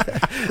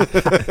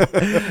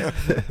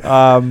on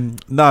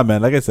it. Nah,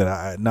 man. Like I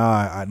said, now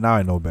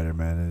I know better,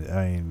 man.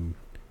 I ain't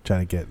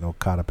trying to get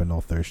caught up in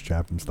no thirst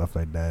trap and stuff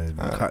like that. And,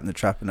 caught in the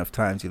trap enough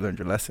times, you learned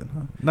your lesson,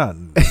 huh? Not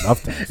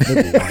enough times.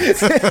 Maybe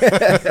once.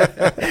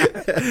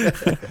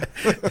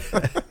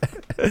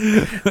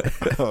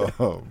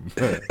 Oh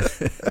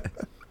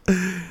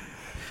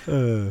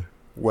man.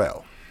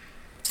 Well,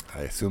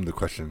 I assume the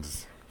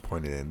question's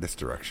pointed in this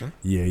direction.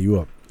 Yeah, you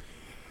up.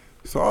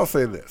 So I'll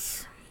say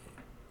this.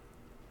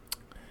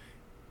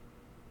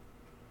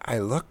 I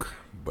look,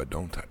 but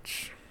don't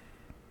touch.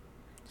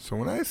 So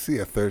when I see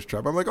a thirst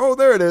trap, I'm like, oh,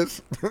 there it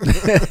is. You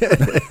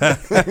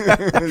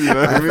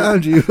know what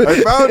found you.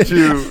 I found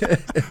you.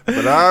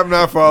 But I'm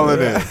not falling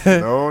in.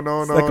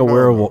 No. It's like a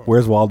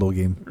Where's Waldo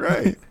game.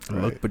 Right.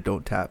 Look, but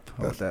don't tap.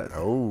 How about that?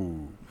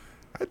 Oh.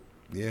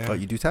 Yeah. Oh,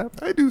 you do tap?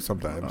 I do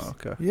sometimes. Oh,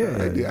 okay.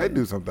 Yeah. I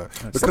do sometimes.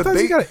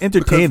 Sometimes you got to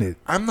entertain it.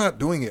 I'm not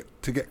doing it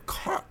to get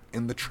caught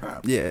in the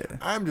trap. Yeah.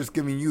 I'm just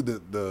giving you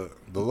the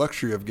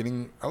luxury of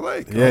getting a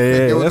like. Yeah.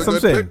 It was That's a what I'm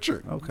good saying.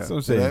 picture. Okay. That's what I'm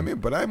You saying. know what I mean?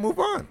 But I move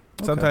on.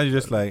 Sometimes you're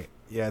just like,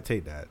 Yeah,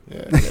 take that.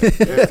 Yeah,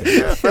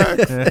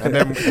 facts. And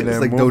then It's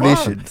like move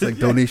donation. on. It's like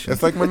donation.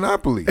 It's like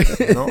Monopoly.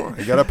 You know,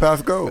 you gotta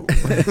pass go.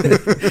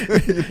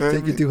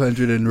 Take your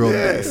 200 and roll.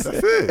 Yeah, dice.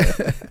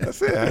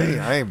 that's it.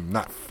 I am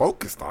not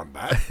focused on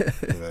that. You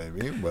know what I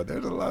mean? But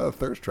there's a lot of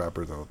thirst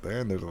trappers out there,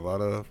 and there's a lot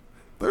of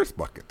thirst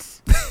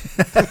buckets.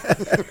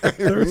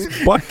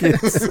 Thirst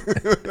buckets.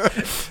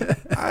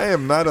 I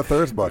am not a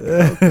thirst bucket.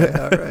 Okay?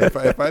 All right.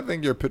 If I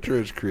think your picture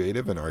is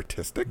creative and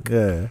artistic,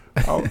 Yeah.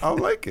 I'll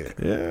like it.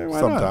 Yeah,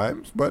 why not?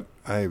 sometimes, but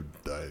I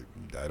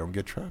don't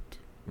get trapped.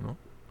 You know,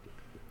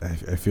 I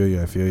feel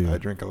you. I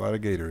drink a lot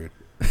of Gatorade.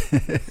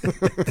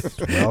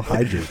 Well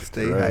hydrated.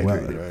 Stay Right,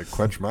 hydrated. right.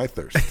 Quench my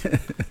thirst.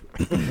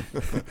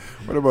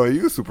 What about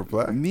you,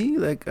 Superfly? Me,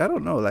 like, I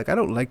don't know. Like, I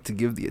don't like to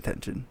give the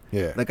attention.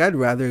 Yeah. Like, I'd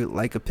rather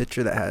like a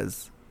picture that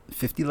has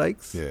 50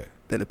 likes Yeah.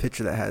 than a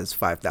picture that has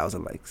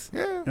 5,000 likes.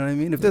 Yeah. You know what I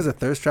mean? If there's a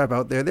thirst trap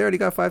out there, they already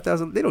got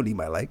 5,000. They don't need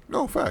my like.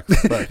 No,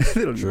 facts. Facts.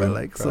 They don't need my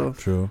like. So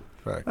True.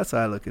 Facts. that's how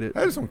I look at it.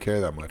 I just don't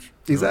care that much.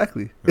 You know?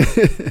 Exactly.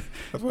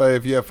 That's why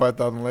if you have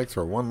 5,000 likes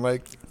or 1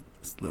 like,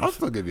 It's a little I'll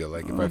still give you a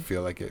like if I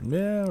feel like it.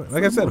 Yeah,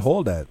 like I said,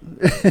 hold that.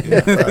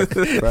 Yeah,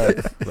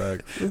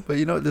 facts. But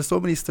you know, there's so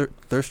many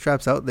thirst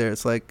traps out there.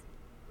 It's like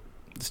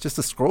it's just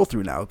a scroll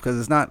through now because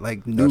it's not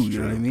like new. That's You know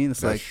true. what I mean? It's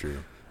That's like true.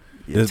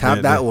 you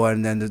tap that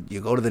one, then you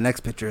go to the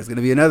next picture. It's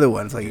gonna be another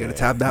one. It's like you're gonna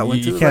tap that one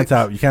too. You can't like,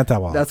 tap. You can't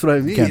tap all. That's what I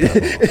mean. You can't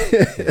tap all.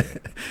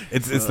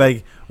 It's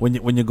like when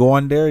you go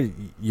on there,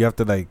 you have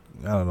to like,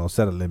 I don't know,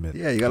 set a limit.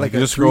 Yeah, you got like you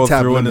a just scroll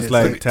 3-tap through and it's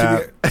limit. like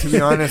tap. To be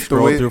honest, the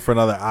scroll way, through for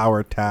another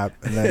hour, tap,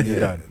 and then you're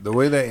done. the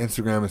way that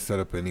Instagram is set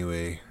up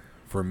anyway,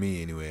 for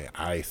me anyway,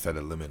 I set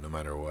a limit no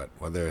matter what,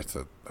 whether it's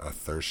a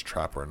thirst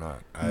trap or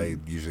not. I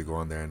usually go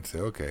on there and say,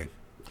 okay,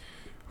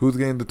 who's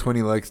getting the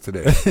 20 likes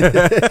today?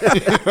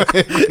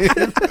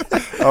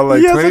 I'll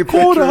like 20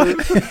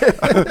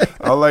 pictures.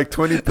 I'll like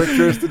 20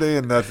 pictures today,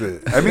 and that's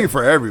it. I mean,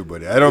 for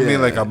everybody. I don't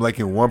mean like I'm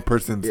liking one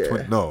person's.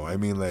 No, I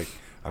mean like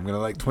I'm gonna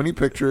like 20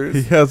 pictures.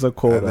 He has a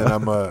quota. And then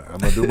I'm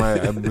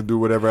gonna do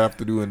whatever I have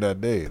to do in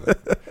that day. Like,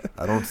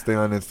 I don't stay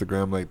on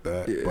Instagram like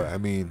that. Yeah. But I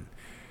mean,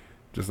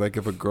 just like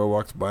if a girl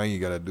walks by and you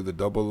gotta do the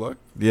double look.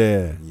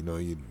 Yeah. You know,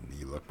 you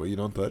look but you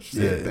don't touch.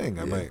 Yeah, Same thing.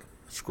 I might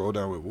scroll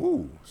down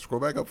with scroll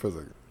back up for a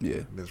second.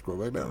 Yeah. Then scroll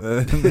back down. You know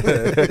what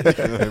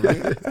I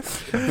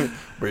mean?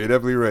 But you're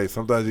definitely right.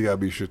 Sometimes you gotta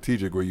be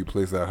strategic where you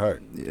place that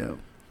heart. Yeah.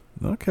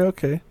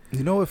 Okay.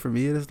 You know what for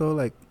me it is though?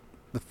 Like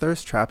the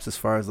thirst traps, as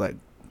far as like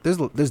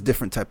there's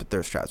different type of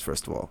thirst traps.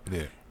 First of all,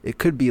 Yeah. it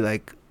could be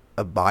like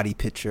a body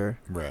picture.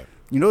 Right.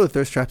 You know the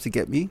thirst traps that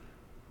get me?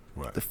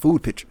 What? The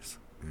food pictures.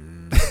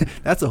 Mm.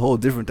 That's a whole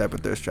different type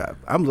of thirst trap.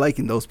 I'm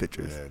liking those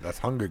pictures. Yeah, that's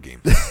Hunger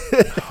Games.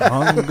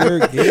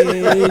 Hunger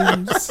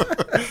Games.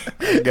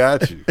 I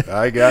got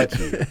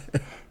you.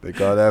 They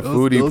call that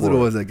foodie Those are the porn.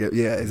 ones that get.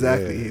 Yeah,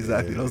 exactly. Yeah,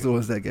 Exactly. yeah, Those are the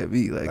ones that get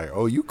me. Like, Like,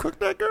 oh, you cooked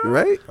that girl?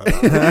 right?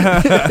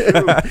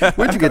 Oh.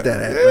 Where'd you get that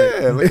at?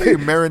 Yeah, Like- look how you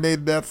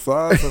marinated that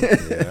sauce.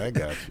 Yeah, I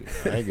got you.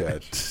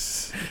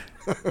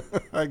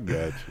 I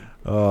got you.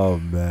 Oh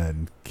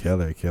man,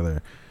 killer.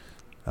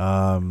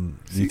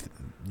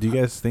 Do you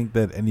guys think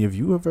that any of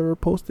you have ever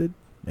posted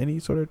any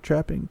sort of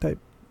trapping type?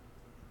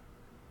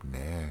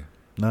 Nah.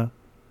 No,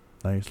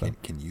 not yourself.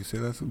 Can you say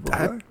that,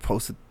 Superfly? I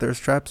posted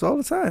thirst traps all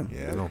the time.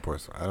 Yeah, I don't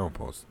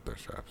post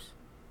thirst traps.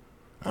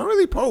 I don't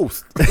really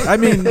post. I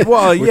mean,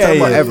 well, We're yeah,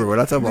 talking about yeah. ever. We're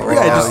not talking about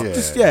Yeah, all.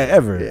 just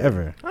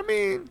ever. I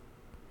mean,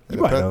 You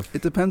might have.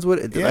 It depends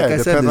what. Like Yeah, I it said,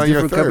 depends there's on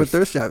your different type of thirst.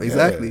 thirst trap. Yeah,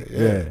 Exactly.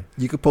 Yeah.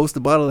 You could post a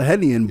bottle of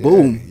Henny and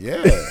boom,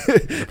 Yeah.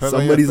 Depends on your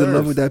somebody's in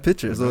love thirst. with that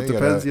picture. So Yeah, it you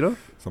depends, gotta- you know.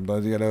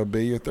 Sometimes you gotta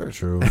obey your thirst.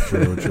 True. Show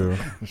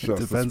us the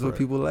Depends what spread.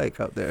 people like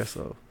out there.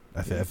 So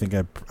I think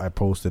I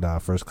posted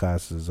First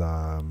Class's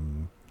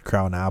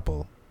Crown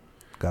Apple.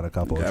 Got a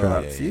couple of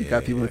traps. see,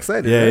 got people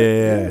excited. Yeah, right?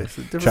 yeah. It's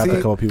a different Trapped a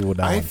thing. couple people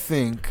down. I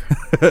think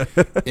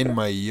in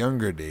my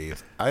younger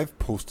days, I've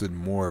posted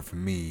more of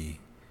me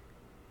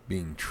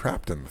being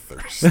trapped in the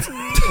thirst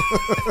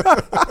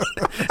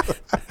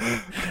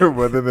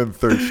rather than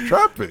thirst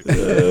trapping.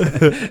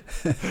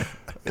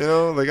 You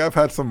know, like I've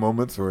had some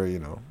moments where, you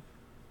know,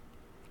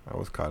 I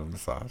was caught in the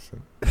sauce.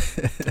 And,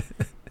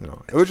 you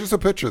know, it was just a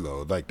picture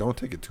though. Like, don't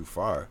take it too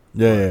far.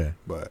 Yeah.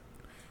 But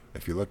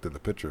if you looked at the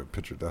picture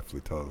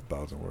definitely tells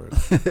 1,000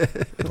 words.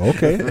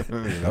 Okay. You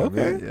know what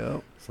I mean? Yeah.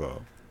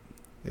 So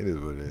it is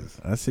what it is.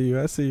 I see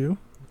you.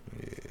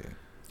 Yeah.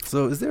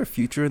 So is there a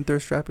future in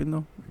thirst trapping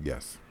though?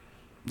 Yes.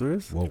 There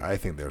is. Whoa. I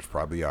think there's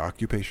probably an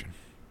occupation.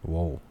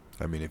 Whoa.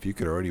 I mean, if you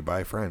could already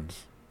buy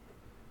friends,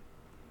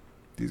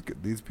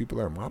 these people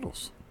are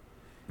models.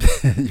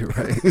 You're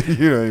right.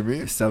 You know what I mean?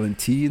 They're selling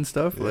tea and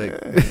stuff like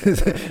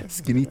Yeah.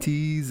 skinny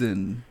teas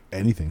and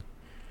Anything.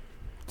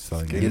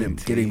 Selling Skinny anything.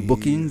 getting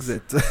bookings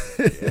at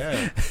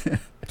Yeah.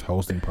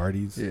 Hosting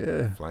parties.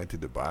 yeah. Flying to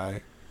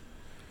Dubai.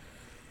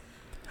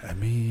 I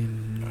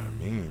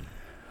mean,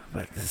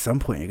 But at some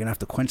point you're gonna have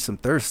to quench some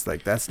thirst.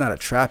 Like that's not a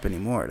trap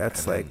anymore.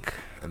 That's And then- like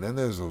And then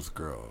there's those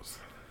girls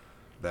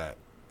that,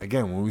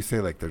 again, when we say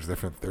like there's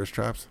different thirst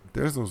traps,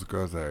 there's those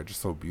girls that are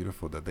just so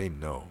beautiful that they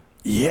know.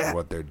 Yeah.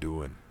 what they're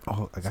doing.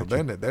 Oh, I got So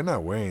you. they're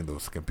not wearing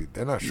those skimpy.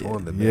 They're not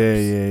showing the nips.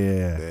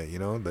 Yeah. They, you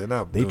know, they're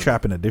not. They doing-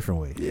 trap in a different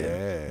way.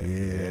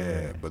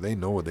 Yeah. But they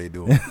know what they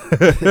doing.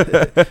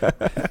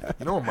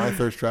 You know what my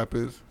thirst trap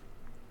is?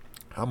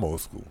 I'm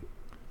old school.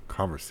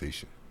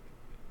 Conversation.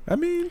 I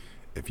mean,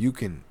 If you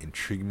can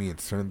intrigue me in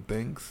certain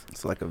things,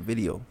 It's like a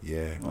video.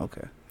 yeah,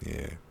 Okay.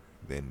 yeah,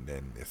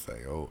 then it's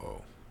like,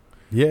 oh,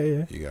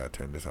 yeah. you gotta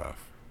turn this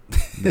off.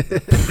 You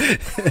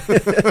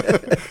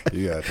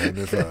gotta turn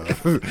this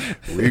off.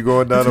 We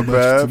going down a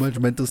path. Too much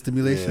mental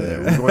stimulation.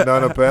 Yeah, we going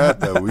down a path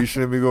that we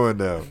shouldn't be going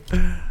down. You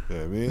know what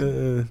I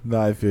mean?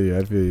 No, I feel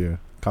you.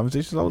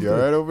 Conversation's always You good.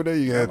 alright over there?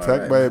 You got I'm attacked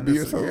alright, by a man. bee or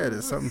There's- something? Yeah,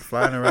 there's something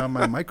flying around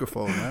my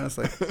microphone, man. It's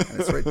like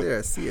it's right there.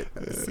 I see it.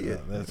 I see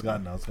it. It's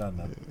gone now.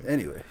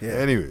 Anyway, yeah.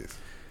 Anyways,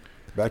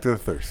 back to the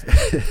thirst.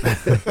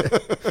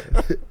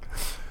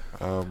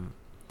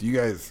 Do you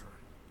guys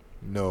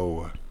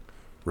know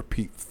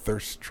repeat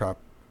thirst trap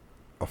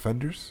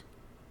offenders?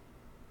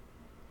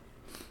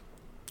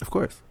 Of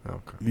course.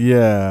 Okay.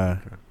 Yeah.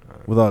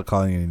 Without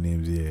calling any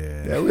names,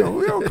 yeah. Yeah, we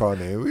don't call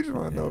names. We just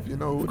want to know if you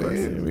know who they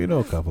is. We know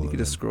a couple You of can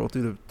them. just scroll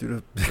through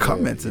the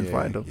comments and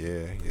find them.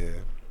 Yeah.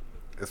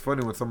 It's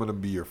funny when some of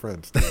them be your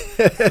friends. Too.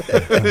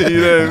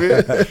 You know what I mean?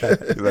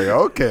 You're like,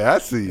 okay, I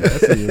see you.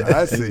 You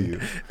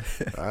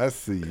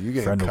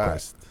getting Friend caught.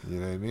 request. You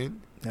know what I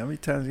mean? How many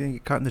times are you gonna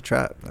get caught in the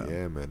trap?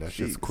 Yeah, man, that's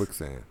Jeez. just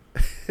quicksand.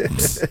 You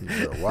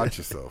better watch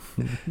yourself.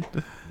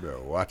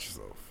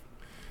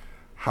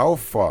 How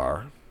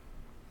far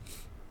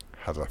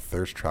has a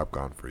thirst trap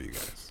gone for you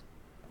guys?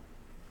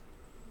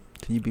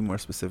 Can you be more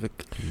specific?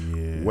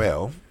 Yeah.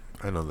 Well,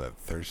 I know that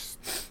thirst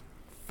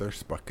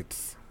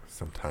buckets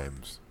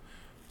sometimes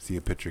see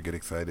a picture, get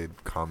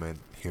excited, comment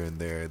here and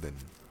there, then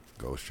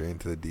go straight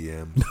into the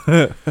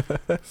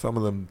DMs. Some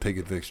of them take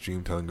it to the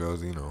extreme, telling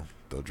girls, you know,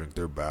 they'll drink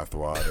their bath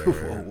water,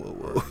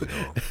 or, you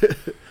know,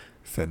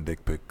 send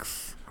dick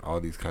pics,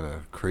 all these kind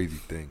of crazy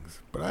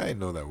things. But I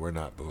know that we're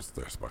not those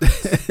thirst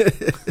buckets.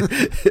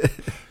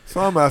 So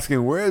I'm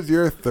asking, where is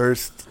your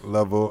thirst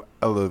level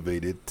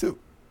elevated to?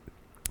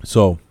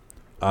 So,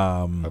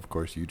 Of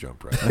course, you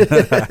jump right.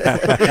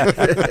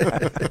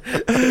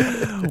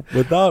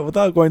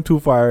 without going too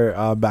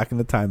far back in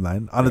the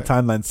timeline, on the Right.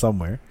 timeline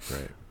somewhere.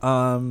 Right.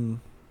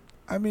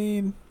 I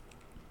mean,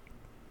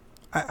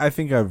 I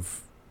think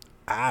I've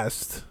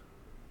asked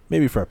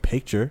maybe for a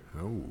picture.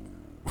 Oh.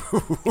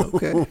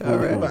 Okay, all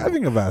right. I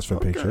think I've asked for a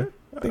picture.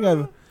 I think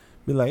I've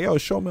been like, yo,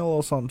 show me a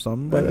little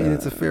something. But But I mean,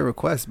 it's a fair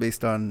request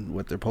based on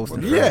what they're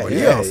posting. Yeah, everybody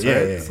yeah, else, yeah,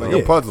 right? yeah, It's So-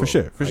 like a puzzle. for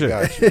sure.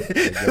 I got you.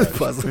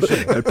 Puzzle.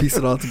 Gotta piece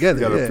it all together.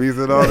 You gotta yeah. piece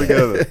it all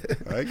together.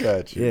 I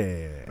got you.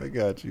 Yeah. I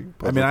got you.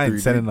 I mean, I ain't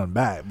 3D. sending none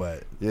back,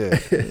 but Yeah.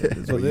 what But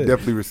it you is.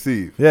 definitely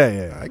receive.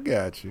 yeah. I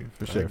got you.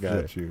 For sure, I for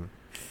got you.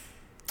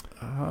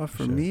 For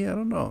Sure. me, I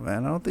don't know,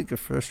 man. I don't think a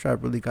first trap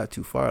really got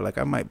too far. Like,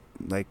 I might,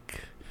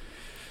 like,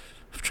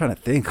 I'm trying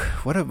to think.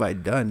 What have I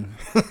done?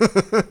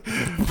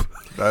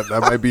 That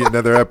might be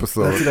another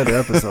episode. That's another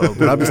episode.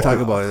 But I'm just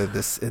talking about it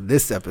in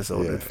this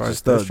episode. Yeah. As far as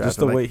Just the, thirst traps, just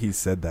the I'm way like, he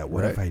said that.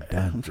 What Right. have I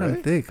done? I'm trying to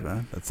Right? think,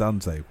 man. That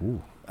sounds like,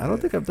 ooh. I don't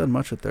think I've done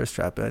much with thirst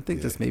trapping. I think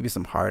Yeah. just maybe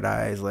some hard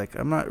eyes. Like,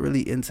 I'm not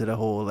really into the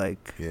whole,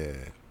 like, Yeah.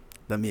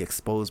 let me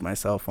expose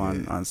myself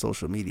on Yeah.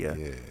 social media.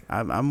 Yeah.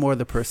 I'm more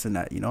the person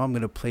that, you know, I'm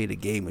going to play the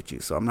game with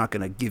you. So I'm not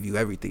going to give you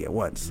everything at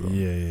once. So.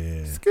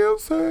 Yeah. Skill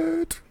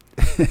set.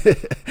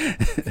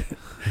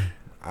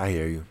 I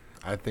hear you.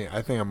 I think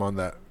I'm on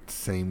that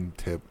same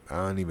tip. I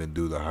don't even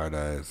do the hard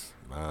eyes.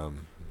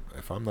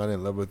 If I'm not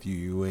in love with you,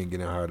 you ain't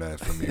getting hard eyes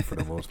from me for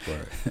the most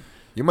part.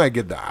 You might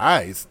get the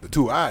eyes, the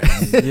two eyes.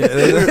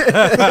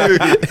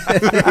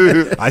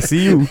 I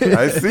see you.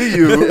 I see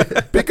you,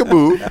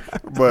 peekaboo.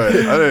 But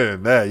other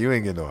than that, you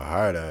ain't getting no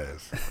hard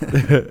eyes.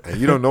 And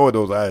you don't know what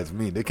those eyes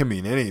mean. They can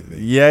mean anything.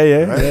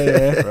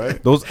 Yeah.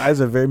 Right? Those eyes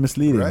are very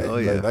misleading. Right? Oh,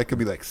 yeah. Like, that could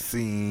be like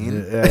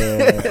seen.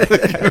 Yeah.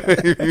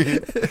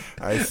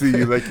 I see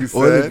you, like you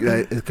Or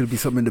said. it could be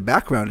something in the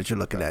background that you're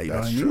looking at. You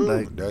know That's what I true. mean?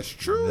 Like, That's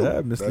true.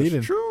 Yeah, misleading.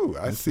 That's true.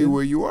 I see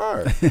where you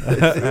are.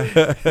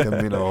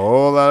 Can mean a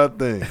whole lot of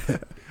things.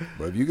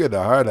 But if you get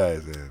the hard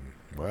eyes in,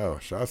 wow,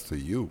 shouts to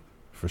you.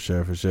 For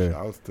sure.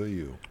 Shouts to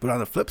you. but on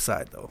the flip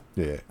side, though,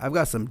 Yeah. I've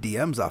got some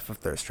DMs off of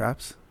thirst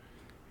traps.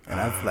 And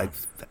I've, like,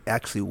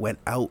 actually went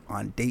out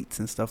on dates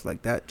and stuff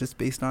like that just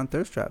based on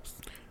thirst traps.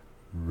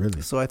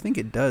 Really? So I think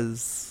it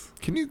does.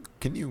 Can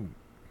you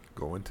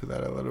go into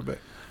that a little bit?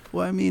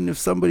 Well, I mean, if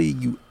somebody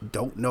you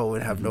don't know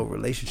and have no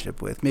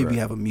relationship with, maybe Right. you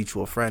have a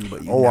mutual friend,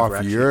 but you Oh, never off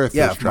actually, your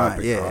yeah, thirst of mine,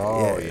 trapping. yeah,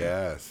 Oh,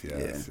 yeah.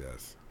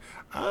 yes.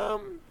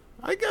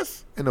 I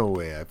guess in a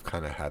way I've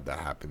kind of had that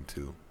happen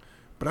too,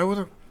 but I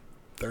wasn't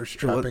thirst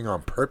trapping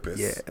on purpose.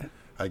 Yeah.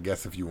 I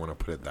guess if you want to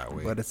put it that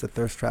way. But it's a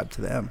thirst trap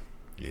to them,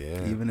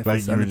 Yeah. even if Like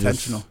it's you were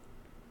unintentional.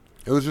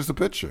 It was just a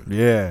picture.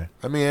 Yeah.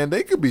 I mean, and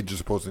they could be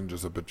just posting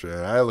just a picture,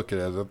 and I look at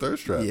it as a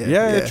thirst trap. Yeah.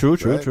 Yeah. True.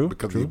 Right?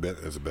 Because True.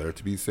 it's better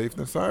to be safe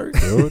than sorry.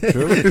 True.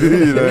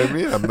 You know what I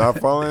mean? I'm not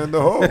falling in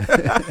the hole.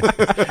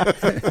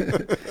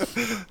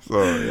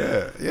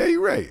 So yeah,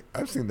 you're right.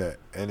 I've seen that,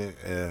 and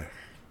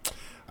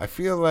I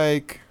feel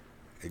like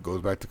it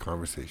goes back to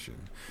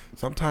conversation.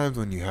 Sometimes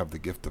when you have the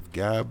gift of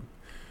gab,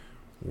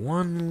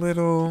 one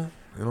little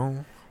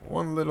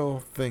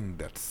thing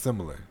that's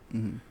similar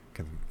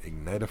can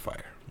ignite a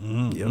fire.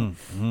 And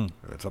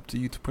it's up to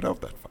you to put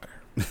out that fire.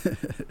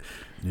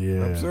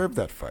 Observe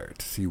that fire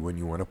to see when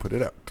you want to put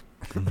it out.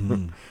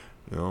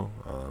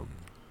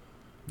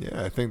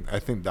 I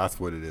think that's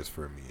what it is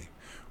for me.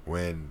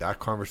 When that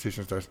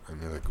conversation starts,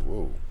 and you're like,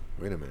 whoa,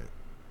 wait a minute.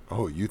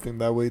 Oh, you think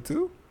that way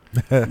too?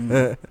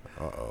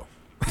 Uh-oh.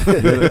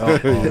 You know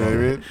what I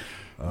mean?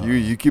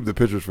 You keep the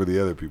pictures for the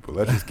other people.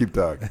 Let's just keep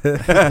talking. You know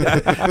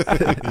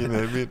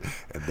what I mean?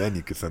 And then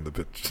you can send the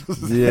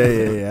pictures.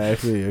 I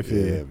feel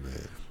you.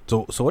 Man.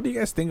 So what do you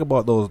guys think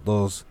about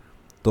those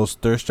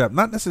thirst trap?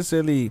 Not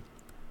necessarily.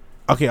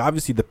 Okay,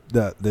 obviously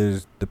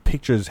the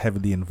picture is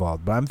heavily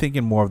involved, but I'm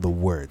thinking more of the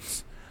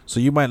words. So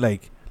you might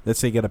let's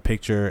say get a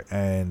picture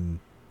and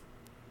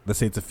let's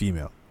say it's a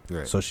female.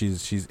 Right. So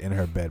she's in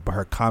her bed, but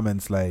her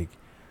comments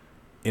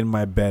in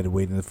my bed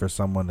waiting for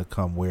someone to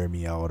come wear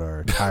me out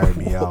or tire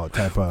me out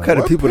type of. What kind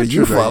of people do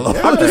you follow?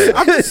 I'm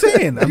just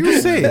saying.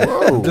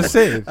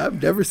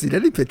 I've never seen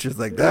any pictures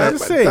like that. I'm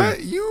just saying.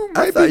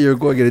 I thought you were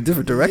going in a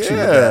different direction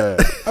with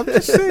that. I'm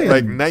just saying.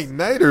 Like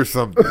night or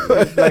something.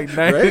 Night.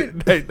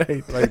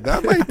 Like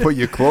that might put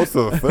you close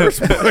to the thirst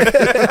bucket.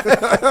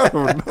 I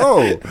don't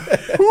know.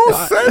 Who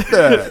said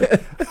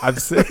that? I'm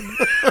saying.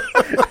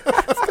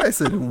 I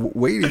said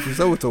waiting for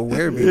someone to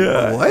wear me.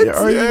 Yeah. What?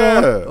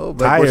 Yeah. Oh,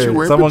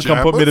 tired. Someone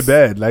come put me to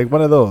bed. Like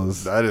one of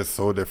those. That is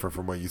so different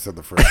from what you said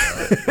the first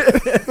time.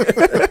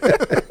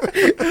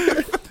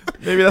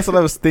 Maybe that's what I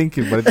was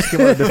thinking, but it just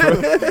came out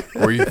different.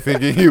 Were you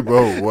thinking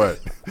about what?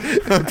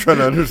 I'm trying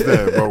to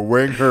understand. About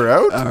wearing her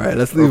out? All right,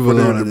 let's leave it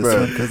alone on this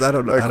one because I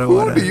don't know.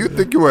 Who do you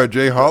think you are,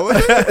 Jay Holiday?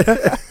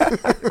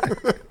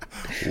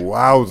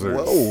 Wowzers.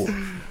 Whoa.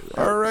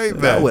 All right,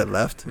 that then. went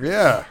left.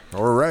 Yeah.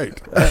 All right.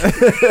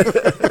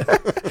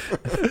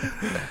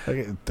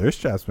 Okay, thirst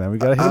traps, man. We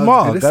gotta hit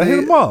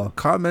them all.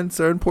 Comments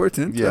are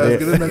important. Yeah, I was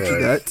gonna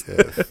mention that.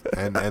 Yes.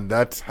 And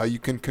that's how you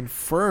can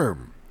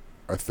confirm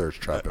a thirst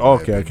trap.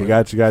 Okay,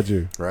 got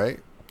you. Right?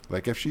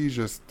 Like if she's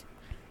just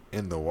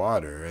in the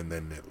water and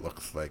then it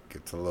looks like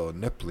it's a little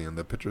nipply, and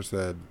the picture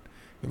said,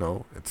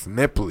 it's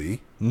nipply.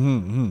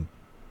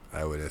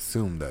 I would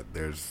assume that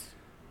there's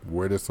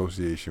word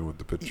association with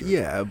the picture.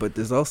 Yeah, but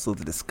there's also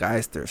the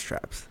disguised thirst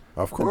traps.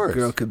 Of course. The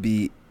girl could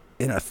be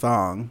in a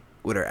thong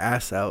with her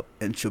ass out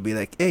and she'll be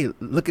like, hey,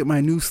 look at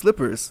my new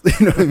slippers.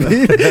 You know what I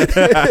mean? It's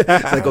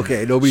like,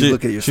 okay, nobody's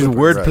looking at your she's slippers.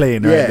 She's word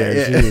playing right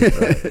there. Yeah.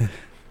 Right.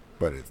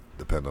 But it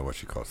depends on what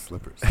she calls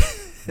slippers.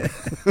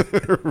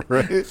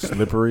 Right?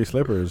 Slippery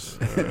slippers.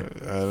 I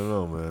don't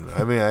know, man.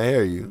 I mean, I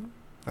hear you.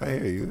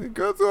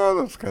 Girls do all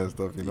those kind of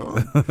stuff,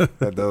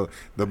 that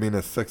they'll be in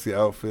a sexy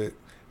outfit.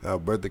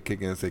 Birthday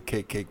cake and say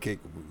cake.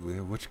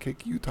 Which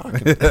cake you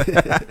talking about?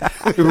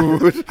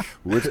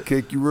 which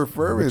cake you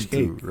referring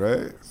to,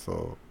 right?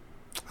 So,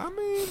 I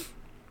mean,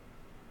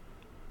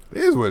 it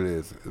is what it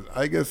is.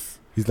 I guess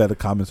he's like the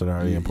comments are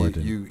already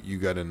important. You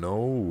got to know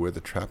where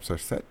the traps are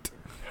set,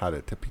 how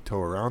to tippy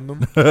toe around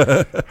them,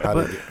 how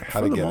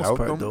to get out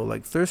them. Though,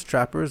 like thirst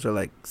trappers are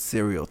like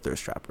serial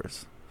thirst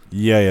trappers.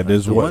 Yeah.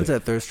 There's the ones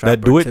that thirst trap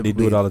that do it. They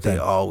do it all the time. They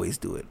always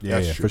do it.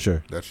 Yeah, for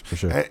sure. That's for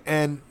sure.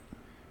 And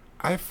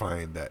I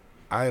find that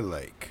I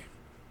like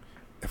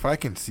if I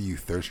can see you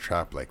thirst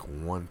trap like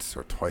once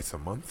or twice a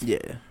month.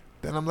 Yeah.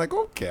 Then I'm like,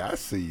 okay, I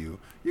see you.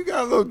 You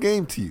got a little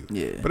game to you.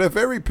 Yeah. But if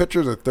every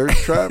picture's a thirst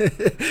trap,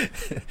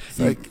 it's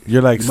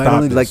you're like, you stop might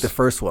only this. like the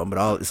first one,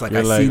 but it's like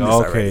you're I've like, seen this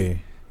okay,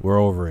 already. We're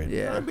over it.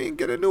 Yeah. I mean,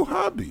 get a new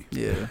hobby.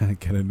 Yeah.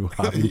 Get a new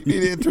hobby. You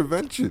need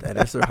intervention. That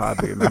is their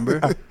hobby. Remember,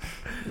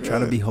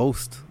 trying to be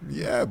host.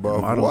 Yeah,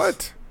 but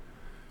what?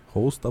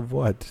 Host of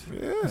what?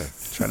 Yeah.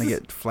 Trying to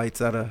get flights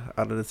out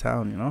of the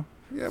town.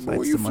 Yeah, but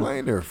where you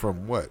flying there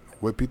from? What?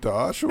 Whippy to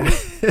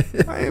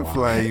Oshawa? I ain't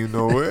flying you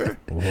nowhere.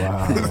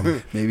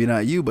 Wow. Maybe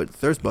not you, but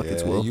thirst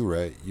buckets will. You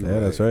right.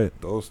 That's right.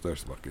 Those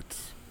thirst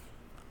buckets.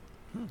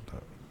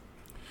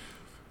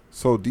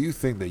 So, do you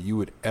think that you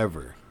would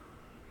ever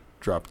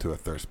drop to a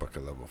thirst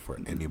bucket level for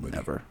anybody?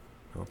 Never.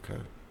 Okay.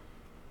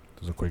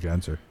 That's a quick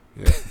answer.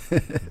 Yeah.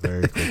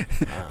 Very quick.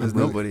 There's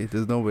nobody.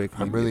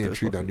 I'm really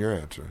intrigued on your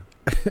answer.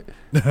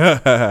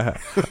 I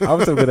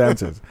have some good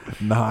answers.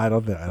 No, I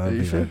don't think. Are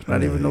you sure?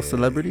 Not even no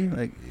celebrity?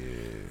 Like.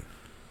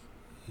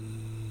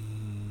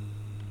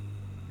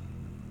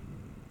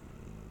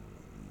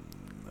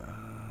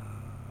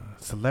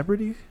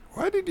 Celebrity?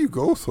 Why did you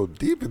go so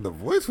deep in the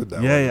voice with that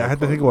one? Yeah, I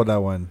had to think about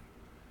that one.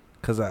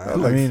 Because I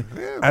mean,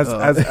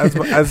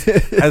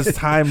 as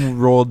time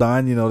rolled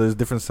on, there's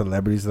different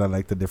celebrities that I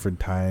like the different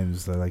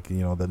times. I like,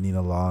 the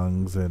Nina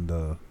Longs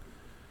and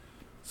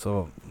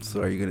so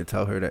are you gonna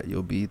tell her that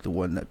you'll be the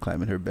one that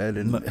climb in her bed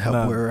and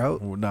help wear her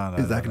out? No.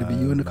 Is that gonna be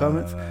you in the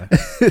comments? No.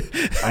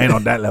 I ain't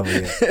on that level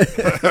yet.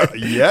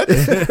 Yet?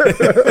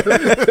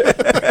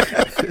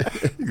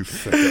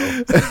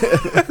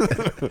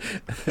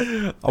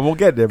 I won't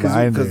get there, but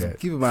I ain't there Because yet.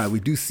 keep in mind, we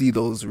do see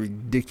those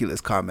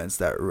ridiculous comments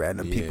that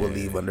random people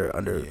leave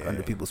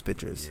under people's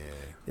pictures.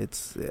 Yeah.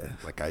 It's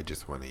Like, I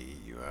just want to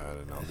eat you out,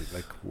 and I'll be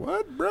like,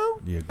 what, bro?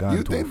 You're gone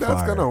You too think far.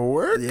 that's gonna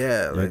work?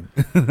 yeah, like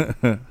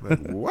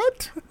Like,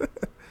 what?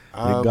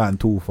 You've gone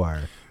too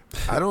far.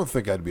 I don't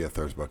think I'd be a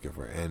thirst bucket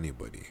for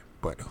anybody,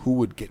 but who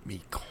would get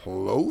me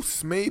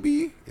close?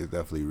 Maybe is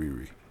definitely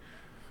Riri.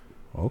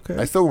 Okay.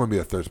 I still want to be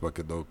a thirst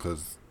bucket though,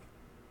 because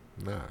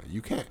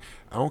you can't.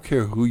 I don't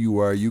care who you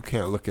are. You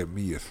can't look at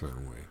me a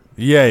certain way.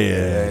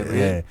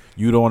 Yeah.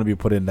 You don't want to be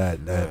put in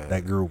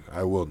that group.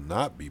 I will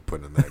not be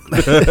put in that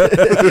group.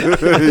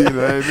 You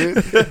know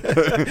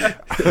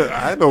what I mean?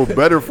 I know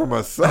better for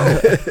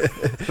myself.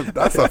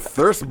 That's a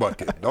thirst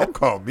bucket. Don't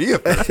call me a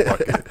thirst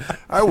bucket.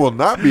 I will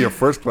not be a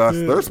first class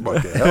thirst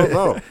bucket. Hell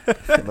no.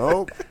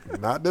 Nope.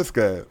 Not this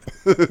guy.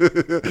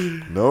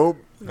 Nope.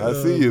 I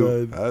see you.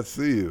 Man. I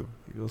see you.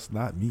 It's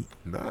not me.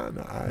 Nah,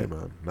 not I,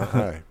 man. Not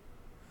I.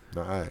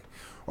 Not I.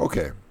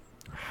 Okay.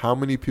 How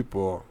many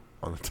people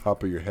on the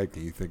top of your head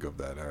can you think of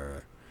that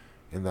are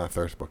in that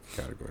thirst bucket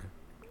category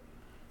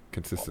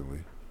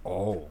consistently?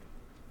 Oh.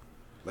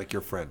 Like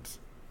your friends.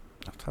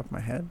 off the top of my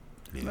head,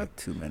 not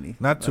too many.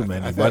 Not too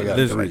many, I think but I got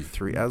there's like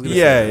three. I was gonna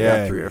say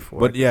I got 3 or 4.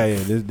 But yeah,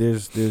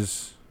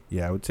 there's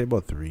I would say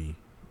about 3.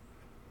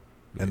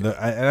 And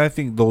I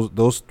think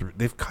those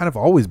they've kind of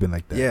always been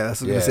like that. Yeah,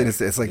 that's what I'm saying.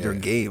 It's like their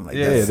game. Like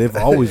they've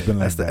always been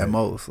like that's that. the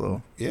MO.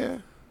 So yeah,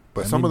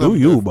 but I some mean, of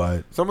them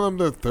but some of them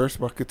they're thirst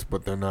buckets,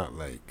 but they're not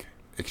like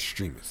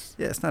extremists.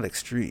 yeah, it's not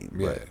extreme.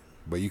 Yeah,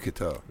 but you could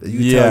tell.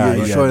 You tell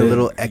you're showing a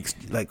little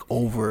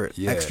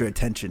extra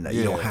attention that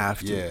you don't have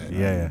to.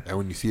 Yeah. And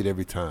when you see it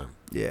every time.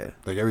 Yeah.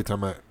 Like every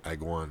time I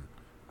go on,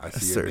 I see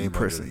a certain name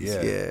person. Yeah.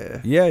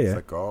 It's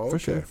like, oh,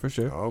 okay. For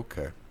sure.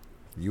 Okay.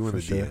 You in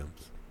the sure. DMs.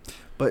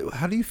 But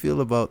how do you feel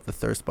about the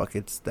thirst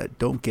buckets that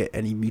don't get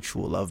any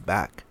mutual love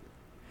back?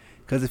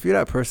 Because if you're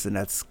that person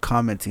that's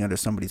commenting under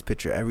somebody's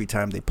picture every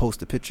time they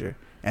post a picture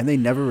and they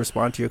never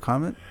respond to your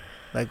comment,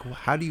 like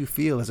how do you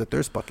feel as a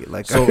thirst bucket?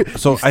 Like so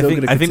I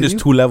think there's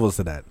 2 levels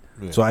to that.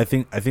 Yeah. So I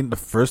think the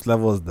first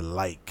level is the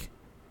like,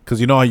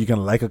 because you know how you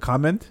can like a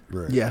comment.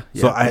 Right. Yeah.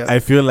 So I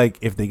feel like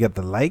if they get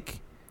the like,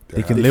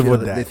 they can live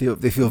with that.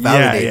 They feel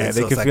validated. Yeah,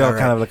 they so can it's feel like,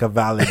 kind of like a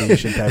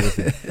validation type of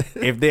thing.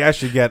 If they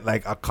actually get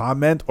like a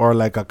comment or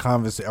like a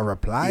a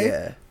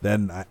reply,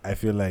 then I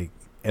feel like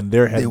in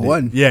their head they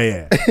won.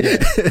 Yeah.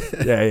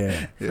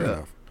 Fair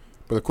enough.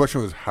 But the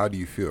question was, how do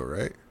you feel,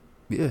 right?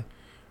 Yeah.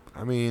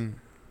 I mean,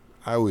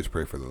 I always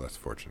pray for the less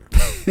fortunate.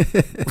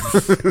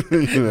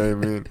 You know what I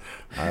mean?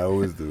 I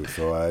always do.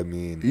 So I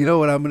mean, you know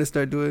what I'm gonna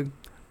start doing?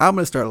 I'm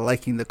gonna start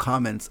liking the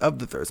comments of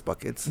the thirst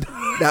buckets.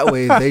 That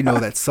way, they know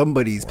that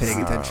somebody's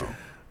paying attention.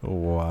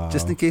 Wow.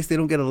 Just in case they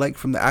don't get a like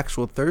from the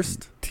actual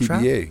thirst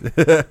TBA,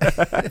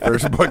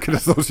 Thirst Bucket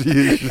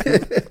Association.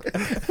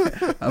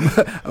 I'm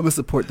gonna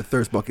support the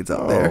thirst buckets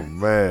out there. Oh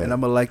man! And I'm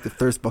gonna like the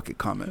thirst bucket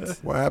comments.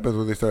 What happens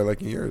when they start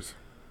liking yours?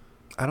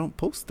 I don't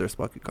post thirst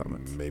bucket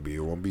comments. Maybe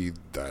it won't be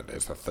that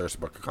it's a thirst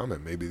bucket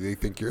comment. Maybe they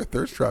think you're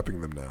thirst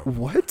trapping them now.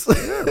 What?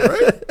 Yeah,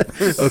 right.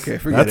 Okay,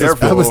 forget it.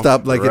 Careful, I'm gonna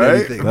stop liking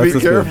right? anything. Be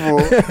careful.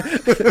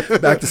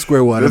 Back to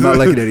square one. I'm not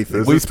liking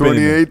anything. This is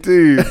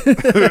 2018.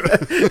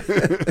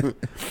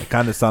 It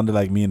kind of sounded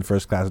like me in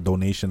first class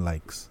donation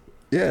likes.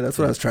 Yeah, that's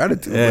what I was trying to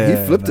do. Yeah, but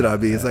he flipped it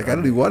on me. It's like I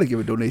don't even want to give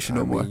a donation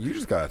no more. You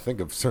just gotta think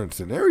of certain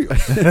scenarios.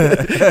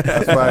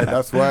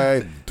 That's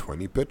why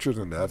 20 pictures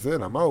and that's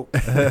it. I'm out.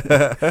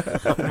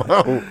 I'm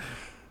out.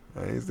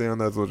 I ain't staying on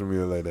that social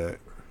media like that.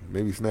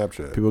 Maybe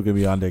Snapchat. People could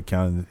be on their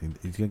account and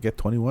he's gonna get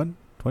 21,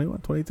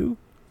 22.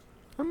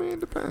 I mean, it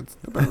depends.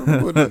 Depends on the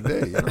mood of the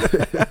day.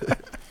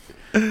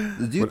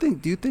 You know?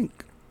 Do you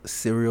think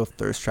serial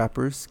thirst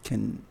trappers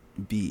can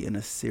be in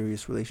a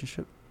serious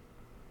relationship?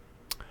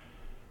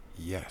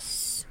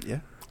 Yes.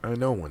 Yeah. I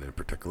know one in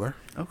particular.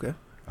 Okay.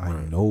 I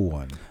know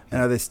one.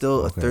 And are they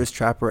still a thirst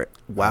trapper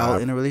while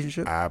in a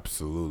relationship?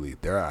 Absolutely.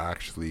 They're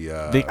actually.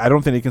 I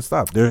don't think they can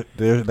stop. They're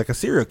like a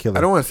serial killer.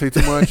 I don't want to say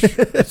too much.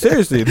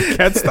 Seriously, they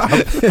can't stop.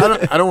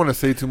 I don't want to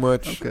say too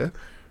much. Okay.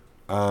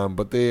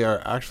 But they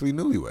are actually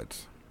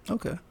newlyweds.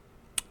 Okay.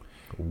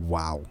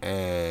 Wow.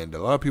 And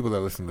a lot of people that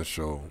listen to the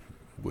show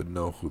would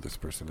know who this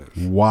person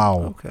is.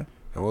 Wow. Okay.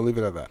 And we'll leave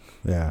it at that.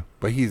 Yeah.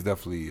 But he's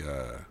definitely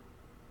a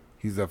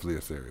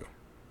serial.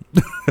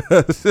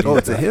 Oh,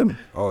 it's a him.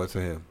 Oh, it's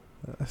a him.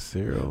 A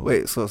serial.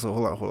 Wait, so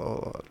hold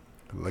on.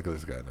 Look at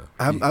this guy now.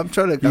 I'm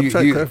trying to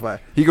clarify.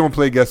 He gonna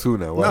play Guess Who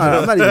now? No,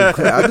 I'm not even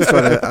clear. I'm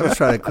just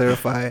trying to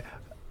clarify.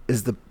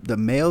 Is the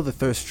male the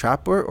thirst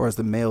trapper or is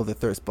the male the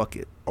thirst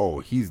bucket? Oh,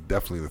 he's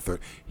definitely the third.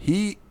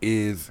 He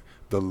is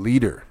the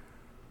leader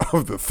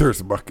of the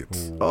thirst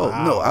buckets. Oh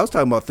no, I was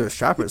talking about thirst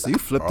trappers. So you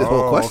flipped the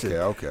whole question.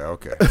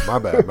 Okay. My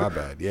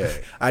bad. Yeah.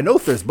 I know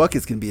thirst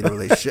buckets can be in a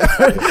relationship.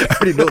 I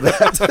already know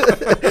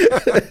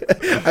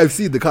that. I've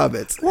seen the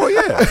comments. Well,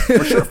 yeah,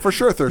 for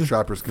sure, thirst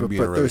trappers can be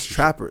in a But relationship. thirst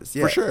trappers,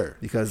 yeah, For sure.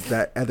 because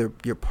that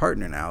your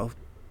partner now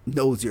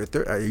knows you're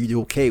are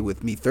you okay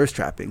with me thirst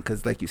trapping?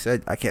 Because like you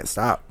said, I can't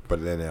stop.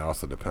 But then it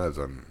also depends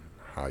on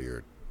how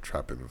you're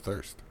trapping the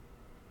thirst,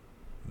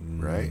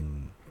 right?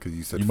 Because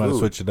you said you food, might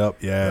switch it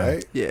up, yeah.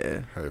 right?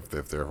 Yeah.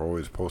 If they're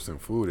always posting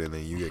food and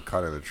then you get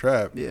caught in the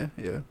trap, Yeah.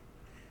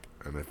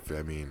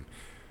 and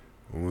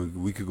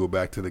we could go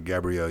back to the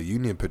Gabrielle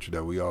Union picture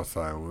that we all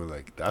saw, and we were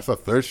like, that's a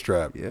thirst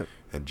trap. Yep.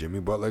 And Jimmy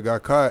Butler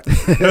got caught.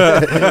 You know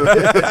what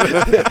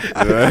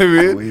I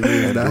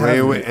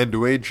mean? And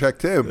Dwayne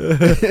checked him.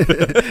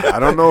 I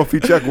don't know if he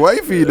checked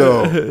wifey,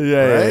 though.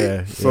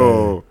 Yeah.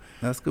 So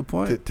that's a good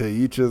point. To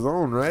each his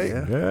own, right?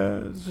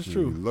 Yeah. This is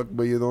true. You look,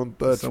 but you don't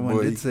touch. Someone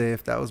boy. did say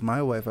if that was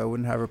my wife, I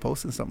wouldn't have her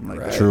posting something like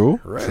that. True.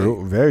 Right.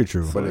 True. Very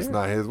true. But it's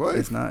not his wife.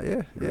 It's not.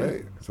 Yeah.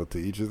 Right. So to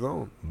each his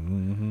own.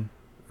 Mm-hmm.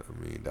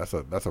 I mean, that's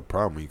a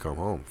problem when you come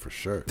home for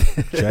sure.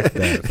 Check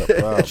that. That's a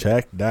problem.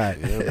 Check that.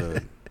 Yeah,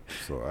 man.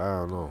 So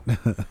I don't know.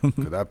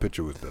 'Cause that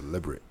picture was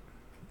deliberate.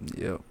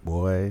 Yeah.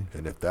 Boy.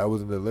 And if that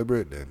wasn't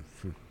deliberate, then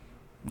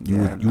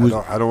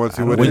I don't want to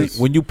see what it is.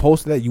 When you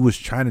posted that, you was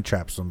trying to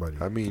trap somebody.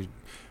 I mean,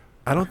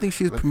 I don't think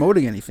she's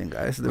promoting anything,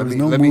 guys. There was me-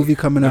 no let me- movie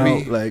coming let out.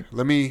 me- Like,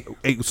 Let me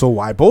So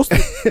why post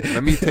it?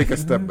 let me take a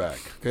step back,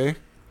 okay?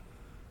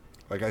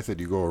 Like I said,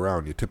 you go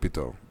around, you tippy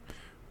toe.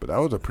 But that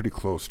was a pretty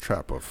close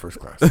trap of First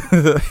Class.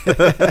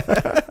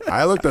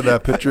 I looked at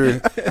that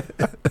picture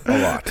a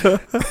lot.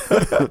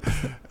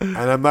 And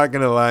I'm not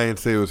going to lie and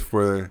say it was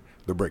for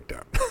the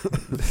breakdown.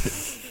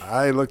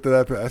 I looked at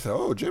that picture. I said,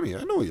 oh, Jimmy,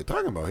 I know what you're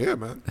talking about here,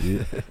 man.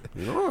 Yeah.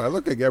 You know, I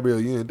look at Gabrielle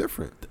Union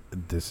different.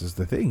 This is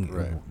the thing.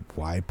 Right.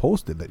 Why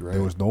post it? Like, Right.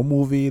 There was no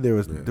movie. It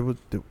was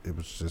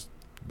just.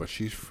 But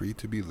she's free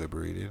to be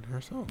liberated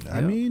herself.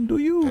 I mean, do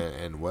you?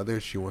 And whether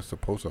she wants to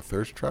post a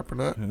thirst trap or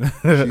not,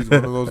 she's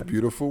one of those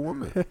beautiful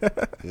women. You know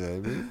what I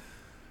mean?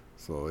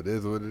 So it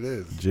is what it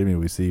is. Jimmy,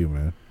 we see you,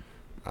 man.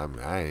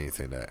 I ain't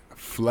saying that.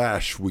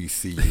 Flash, we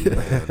see you,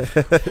 man.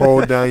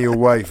 Hold down your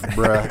wife,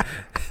 bruh.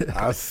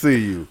 I see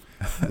you.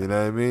 You know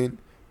what I mean?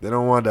 They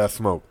don't want that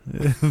smoke.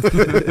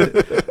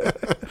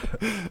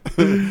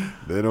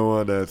 They don't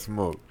want that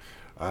smoke.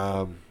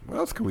 What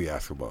else can we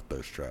ask about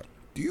thirst trap?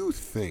 Do you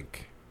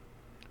think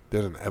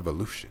there's an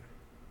evolution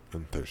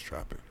in thirst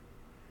trapping?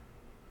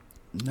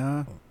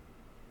 nah,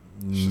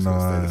 It's just gonna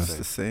Nah. stay it's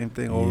the same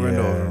thing over and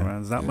over, man.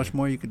 There's not much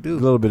more you could A do.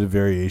 little bit of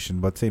variation,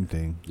 but same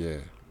thing. Yeah.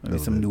 Maybe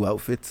some bit. new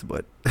outfits,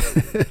 but at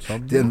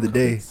the end of the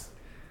day,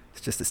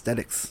 it's just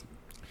aesthetics.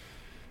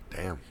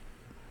 Damn.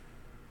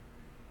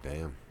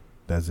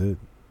 That's it.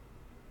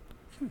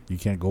 You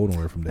can't go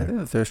nowhere from I there. think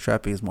the thirst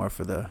trapping is more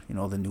for the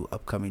the new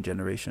upcoming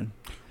generation.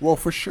 Well,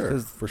 for sure.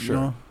 'Cause, For you sure.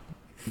 know,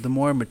 the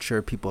more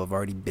mature people have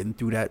already been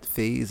through that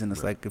phase, and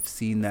it's like I've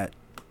seen that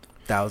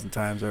 1,000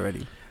 times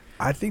already.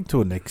 I think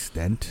to an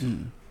extent,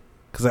 Mm.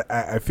 because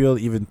I feel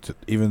even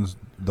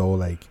though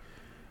like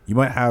you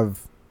might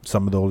have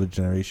some of the older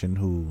generation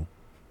who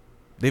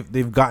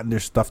they've gotten their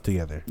stuff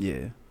together,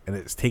 Yeah, and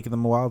it's taken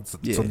them a while. So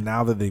Yeah.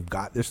 now that they've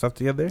got their stuff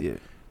together, yeah.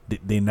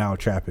 they now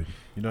trapping.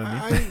 You know what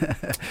I mean?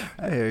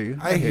 I hear you.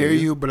 I hear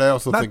you, but I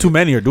also Not think too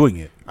many are doing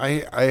it.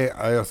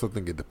 I also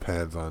think it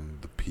depends on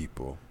the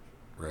people,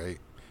 right?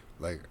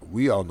 Like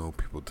we all know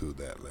people too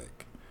that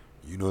like,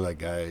 you know, that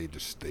guy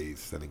just stays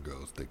sending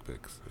girls dick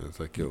pics, and it's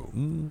like, yo,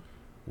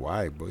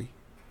 why, boy?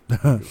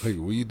 Like, what are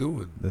you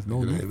doing? There's no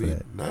You know need what for I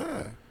mean? that.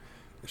 Nah,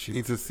 if she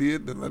needs to see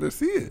it, then let her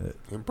see it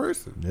in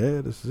person.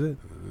 Yeah, this is it.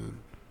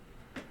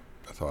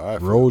 That's how I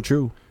feel. Roll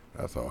true.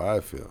 That's how I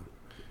feel.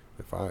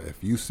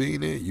 If you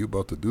seen it, you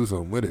about to do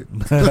something with it. You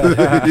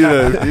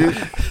know what I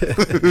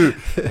mean?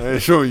 I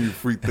ain't showing you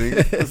free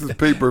things. This is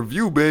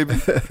pay-per-view, baby.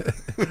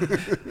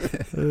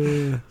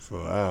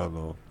 So I don't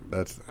know.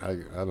 I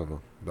don't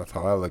know. That's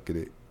how I look at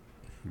it.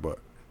 But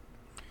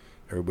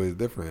everybody's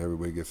different.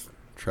 Everybody gets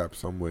trapped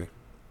some way.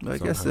 I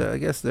somehow.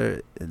 guess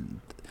they're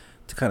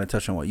to kind of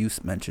touch on what you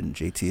mentioned,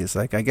 JT. Is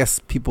like I guess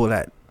people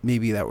that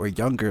were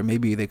younger,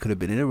 maybe they could have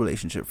been in a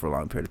relationship for a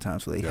long period of time,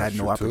 so they That's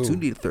had no true, too.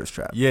 opportunity to thirst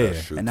trap. Yeah.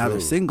 That's true, And now they're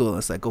too. single. And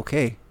it's like,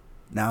 okay,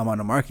 now I'm on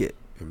the market.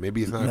 And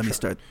maybe it's not. Let me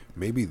start.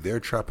 Maybe they're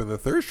trapping the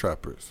thirst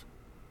trappers.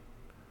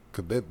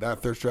 Cause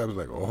that thirst trap is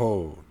like,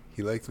 oh,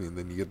 he likes me, and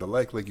then you get the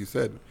like you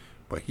said,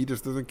 but he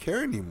just doesn't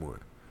care anymore.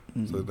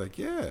 So it's like,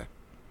 yeah,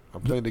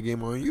 I'm playing the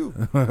game on you.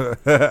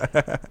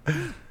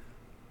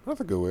 That's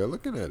a good way of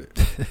looking at it.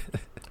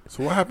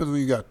 So what happens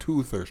when you got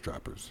two thirst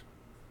trappers?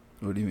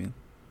 What do you mean?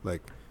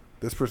 Like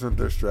this person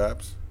thirst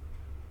traps,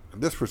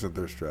 and this person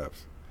thirst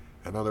traps,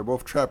 and now they're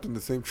both trapped in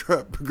the same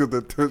trap because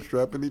they're thirst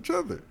trapping each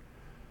other.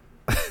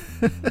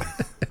 You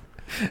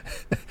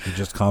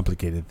just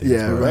complicated things.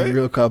 Yeah, bro. right?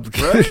 real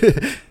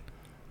complicated.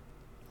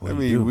 What I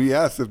do you mean, do? we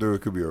asked if there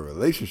could be a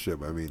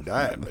relationship. I mean,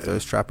 that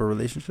Thirst trapper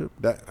relationship.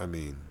 I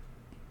mean,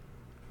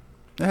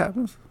 That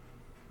happens.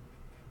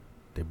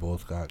 They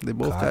both got. They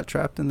both caught. got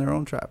trapped in their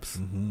own traps.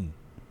 Mm-hmm.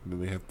 then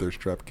they have thirst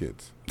trap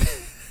kids.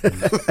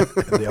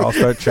 They all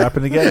start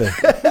trapping together.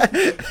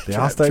 They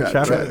all start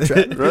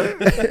trapping. Right?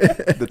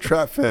 The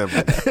trap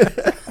family.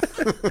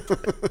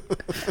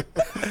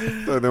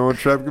 So they want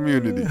trap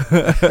community.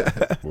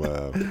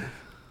 Wow.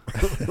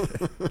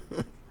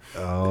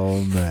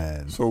 Oh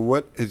man. So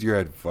what is your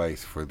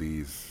advice for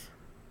these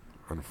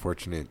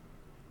unfortunate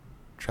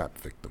trap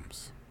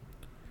victims?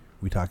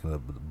 We talking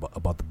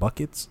about the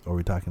buckets, or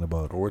we talking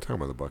about? Or we're talking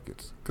about the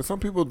buckets, because some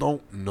people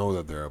don't know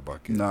that they're a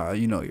bucket. Nah,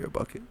 you know you're a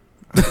bucket.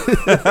 I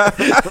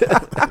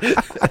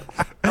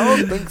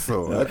don't think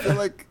so. I feel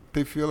like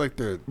they feel like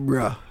they're.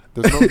 Bruh.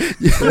 There's no.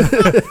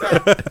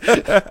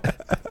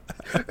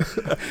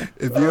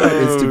 If you're on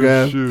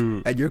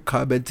Instagram and you're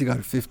commenting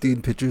on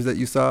 15 pictures that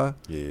you saw,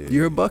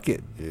 you're a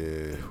bucket.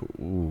 Yeah.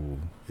 Ooh.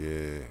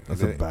 Yeah.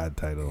 That's a bad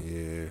title.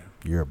 Yeah.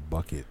 You're a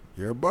bucket.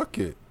 You're a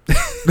bucket.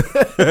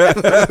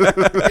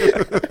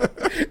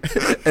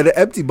 And an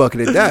empty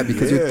bucket at that,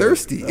 because you're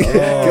thirsty.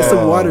 Get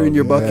some water in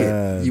your bucket.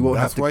 Man. You won't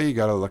That's have to. why you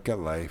gotta look at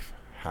life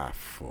half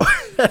full.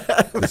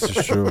 This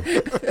is true.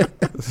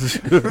 This is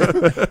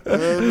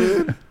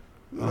true.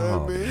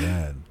 Oh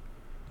man.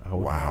 Oh,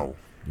 wow.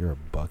 You're a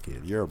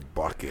bucket. You're a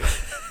bucket.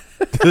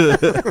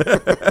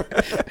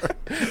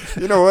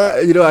 You know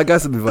what? You know, I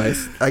got some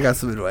advice.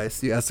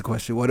 You asked the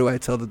question, what do I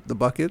tell the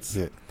buckets?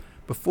 Yeah.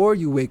 Before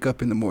you wake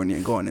up in the morning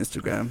and go on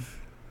Instagram,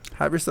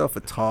 have yourself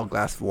a tall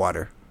glass of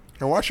water.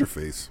 And wash your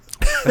face.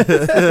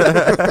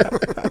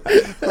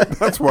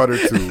 That's water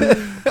too.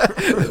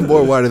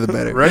 More water the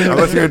better. Right?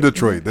 Unless you're in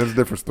Detroit. That's a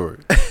different story.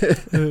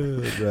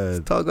 It's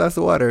a tall glass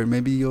of water, and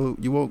maybe you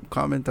won't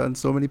comment on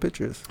so many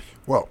pictures.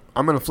 Well,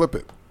 I'm going to flip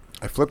it.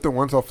 I flipped it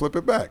once, I'll flip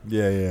it back.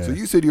 Yeah. So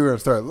you said you were going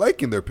to start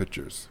liking their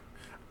pictures.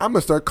 I'm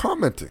going to start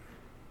commenting.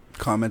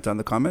 Comment on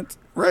the comments?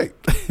 Right.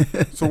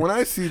 So when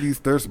I see these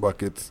thirst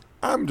buckets,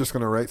 I'm just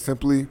going to write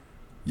simply,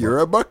 you're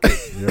a bucket.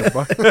 You're a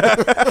bucket.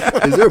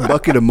 Is there a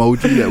bucket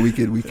emoji that we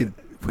could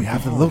We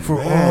have to look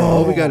for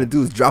all we got to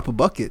do is drop a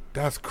bucket.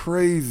 That's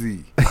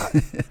crazy.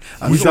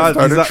 He's on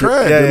a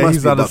trend. There must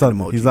He's be a on to bucket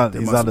something. emoji. He's on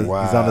to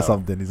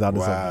something. He's on to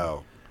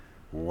something.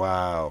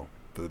 Wow.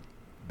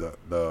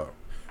 The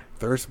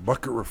thirst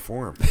bucket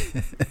reform.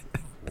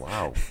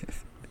 Wow.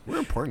 We're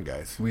important,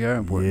 guys. We are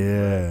important.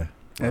 Yeah.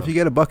 And if you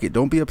get a bucket,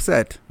 don't be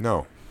upset.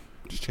 No.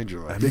 Just change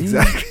your life.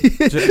 Exactly.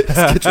 Just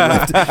get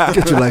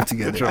your life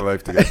together. Get your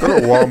life together. Go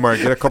to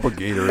Walmart, get a couple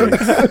Gatorades.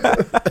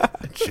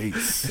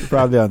 Jeez.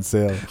 Probably on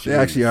sale. They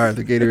actually are.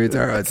 The Gatorades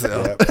are on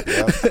sale.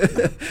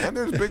 Yep. And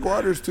there's big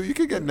waters too. You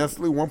can get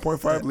Nestle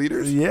 1.5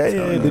 liters. Yeah,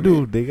 they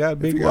do. They got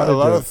big if you water. got a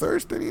lot of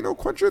thirst, then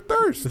quench your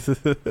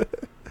thirst.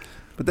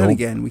 But then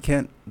again, we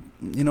can't.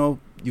 You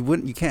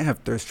can't have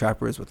thirst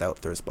trappers without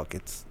thirst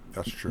buckets.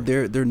 That's true.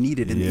 They're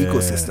needed in the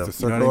ecosystem. It's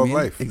a circle of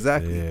life.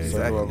 Exactly. Yeah,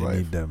 exactly.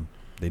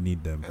 They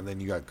need them. And then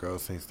you got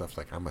girls saying stuff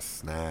like, "I'm a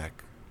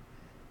snack."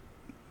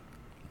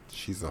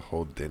 She's a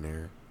whole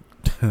dinner.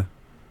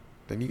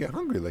 Then you get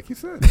hungry, like you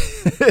said.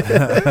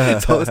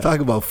 So let's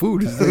talk about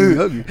food.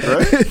 Hungry,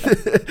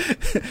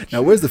 right?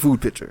 Now, where's the food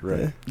picture?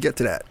 Right. Get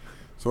to that.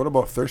 So what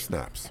about thirst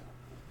snaps?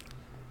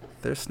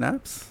 Thirst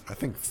snaps? I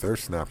think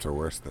thirst snaps are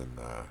worse than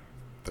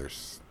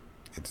thirst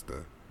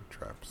Insta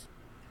traps.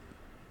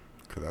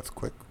 Because that's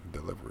quick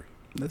delivery.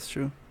 That's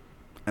true.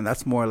 And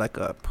that's more like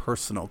a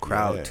personal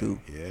crowd, too.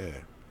 Yeah.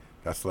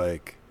 That's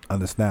like... On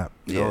the snap.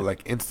 You know,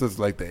 like Insta's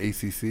like the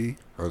ACC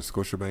or the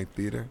Scotiabank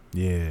Theater.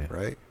 Yeah.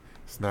 Right?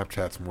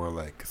 Snapchat's more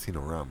like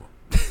Casino Rama.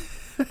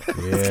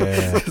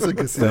 Yeah. It's like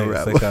Casino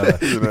Rama. It's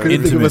like you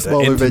couldn't think of a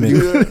smaller venue.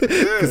 Yeah.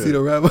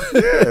 Casino Rama.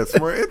 Yeah, it's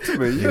more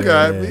intimate. You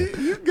got me.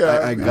 You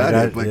got I me. got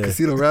it, but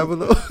Casino Rama,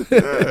 though.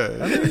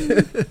 Yeah.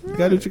 You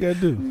got to do what you got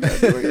to do. You gotta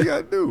do what you got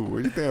to do. What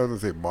do you think I was going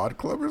to say? Mod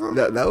Club or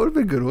something? That would have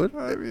been a good one.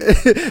 I mean,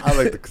 I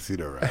like the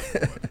Casino Rama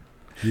one.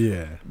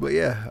 Yeah. But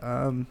yeah,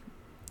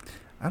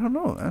 I don't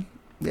know, man.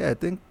 Yeah, I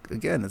think,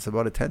 again, it's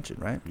about attention,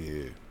 right?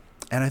 Yeah.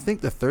 And I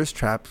think the thirst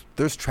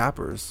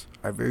trappers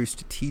are very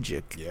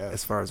strategic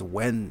as far as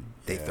when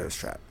they thirst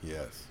trap.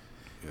 Yes.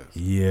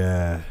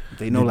 Yeah.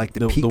 They know like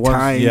the peak ones,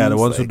 times. Yeah, the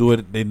ones who do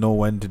it, they know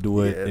when to do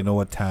it. Yeah. They know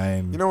what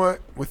time. You know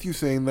what? With you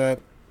saying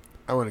that,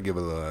 I want to give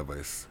a little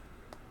advice.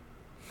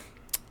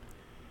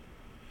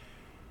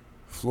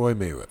 Floyd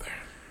Mayweather.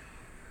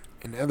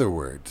 In other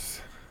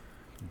words,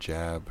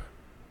 jab,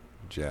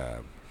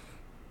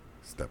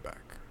 step back.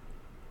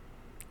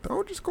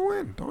 Don't just go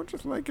in. Don't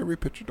just like every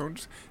picture.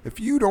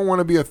 If you don't want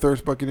to be a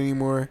thirst bucket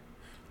anymore,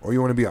 or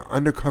you want to be an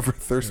undercover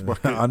thirst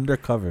bucket,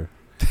 undercover.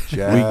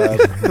 Jab.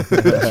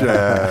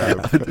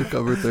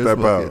 Undercover thirst step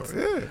buckets. out.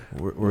 Yeah.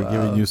 We're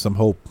giving you some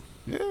hope.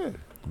 Yeah.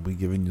 We're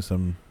giving you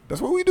some. That's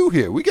what we do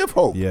here. We give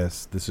hope.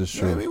 Yes, this is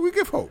true. You know what I mean? We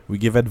give hope. We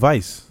give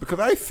advice. Because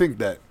I think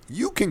that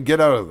you can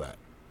get out of that.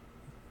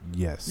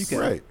 Yes. You can.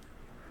 Right.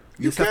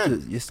 You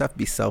just have to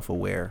be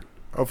self-aware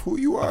of who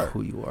you are.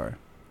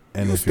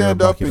 And you if stand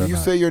you're a up bucket and or you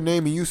not. say your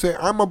name and you say,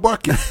 "I'm a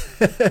bucket."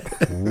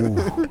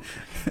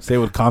 Say it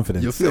with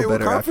confidence. You'll feel Say it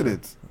better with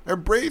confidence.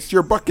 Embrace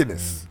your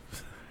bucketness.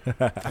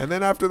 And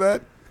then after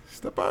that,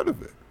 step out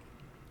of it.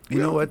 You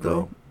know what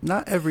though?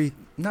 Not every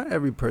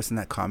person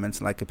that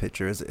comments like a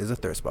picture is a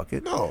thirst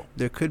bucket. No.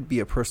 There could be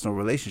a personal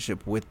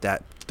relationship with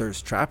that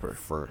thirst trapper.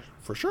 For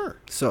sure.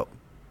 So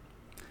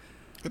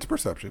it's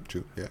perception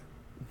too. Yeah.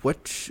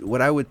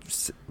 What I would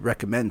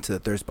recommend to the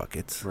thirst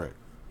buckets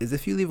is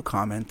if you leave a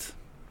comment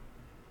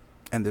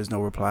and there's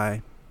no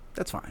reply,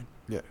 that's fine.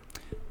 Yeah.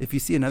 If you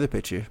see another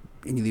picture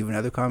and you leave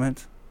another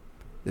comment,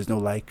 there's no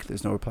like,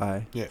 there's no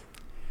reply. Yeah.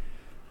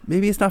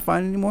 Maybe it's not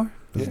fine anymore.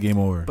 It's game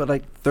over. But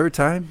like third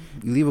time,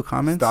 you leave a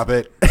comment. Stop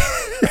it.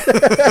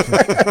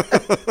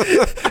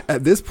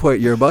 At this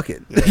point, you're a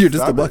bucket. You're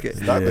just a bucket.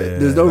 Stop it.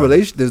 There's no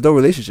relation. There's no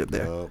relationship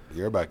there. No,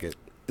 you're a bucket.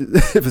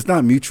 If it's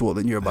not mutual,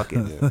 then you're a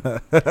bucket.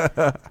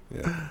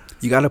 Yeah.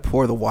 You got to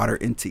pour the water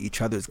into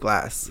each other's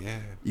glass. Yeah.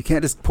 You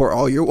can't just pour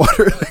all your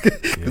water.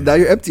 Now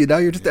you're empty. Now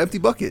you're just an empty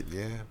bucket.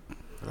 Yeah.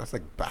 That's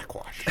like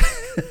backwash.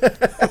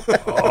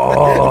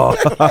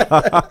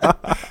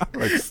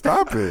 Like,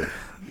 stop it.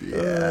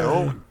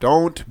 Yeah.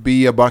 Don't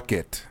be a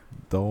bucket.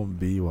 Don't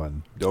be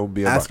one. Don't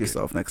be a Ask bucket.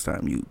 yourself next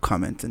time you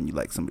comment and you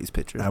like somebody's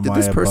picture. Am Did I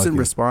this a person bucket?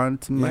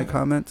 respond to my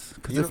comments?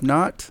 Because if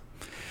not,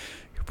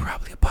 you're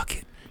probably a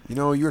bucket. You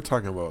know, you were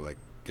talking about like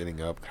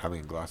getting up,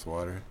 having a glass of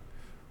water.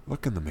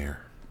 Look in the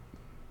mirror.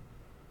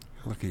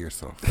 Look at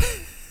yourself.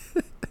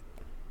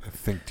 And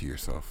think to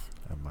yourself.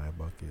 Am I a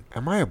bucket?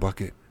 Am I a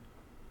bucket?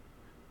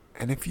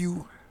 And if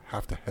you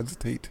have to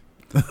hesitate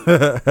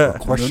or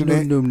question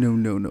it.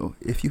 No.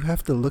 If you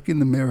have to look in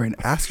the mirror and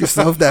ask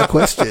yourself that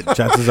question,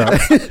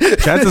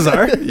 chances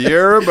are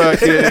you're a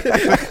bucket.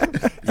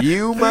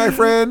 You, my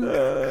friend,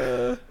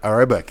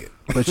 are a bucket.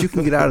 But you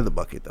can get out of the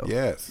bucket, though.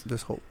 Yes.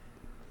 There's hope.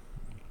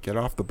 Get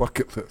off the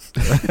bucket list.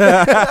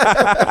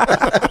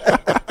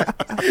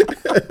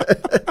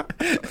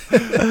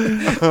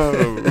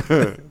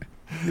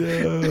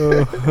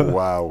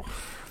 Wow.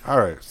 All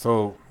right.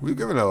 So we've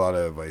given a lot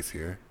of advice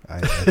here.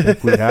 I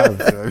think we have.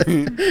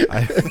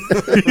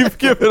 We've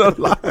given a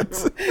lot.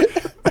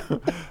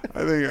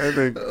 I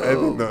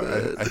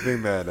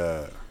think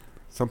that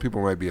some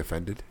people might be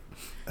offended.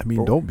 I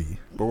mean, don't be.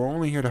 But we're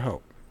only here to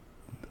help.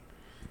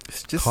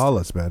 Just call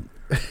us, man.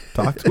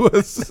 Talk to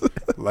us.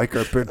 Like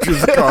our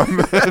pictures,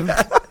 comment.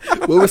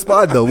 We'll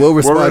respond, though. We'll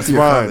respond to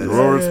your comments.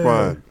 We'll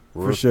respond.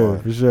 For sure.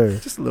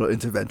 Just a little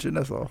intervention,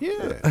 that's all.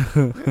 Yeah.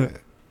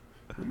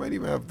 We might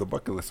even have the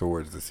bucket list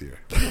awards this year.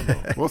 I don't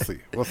know. We'll see.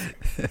 We'll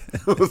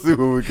see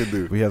what we can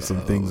do. We have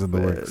some things in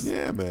the works.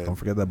 Yeah, man. Don't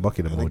forget that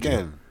bucket emoji. And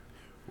again,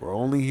 we're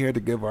only here to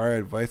give our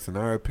advice and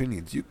our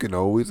opinions. You can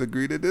always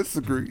agree to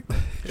disagree.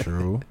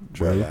 True.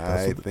 But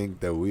I think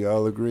that we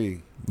all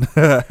agree.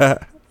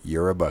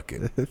 You're a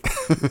bucket.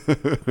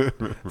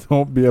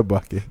 Don't be a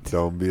bucket.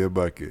 Don't be a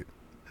bucket.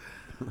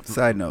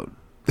 Side note.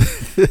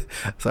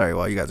 Sorry,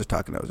 while you guys are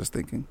talking, I was just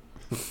thinking.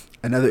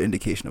 Another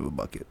indication of a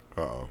bucket.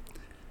 Uh-oh.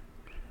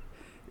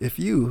 If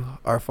you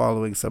are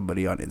following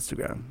somebody on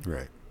Instagram,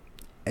 right,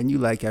 and you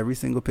like every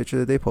single picture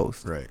that they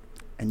post, right,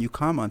 and you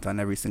comment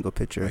on every single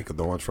picture, like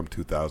the ones from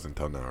 2000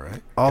 till now,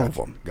 right? All of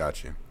them.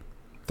 Got you.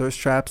 Thirst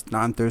traps,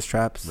 non-thirst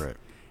traps, right?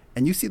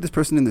 And you see this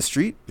person in the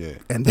street, yeah,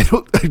 and they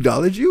don't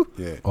acknowledge you,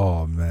 yeah.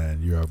 Oh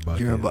man, you're a bucket.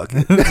 You're a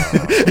bucket.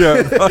 You're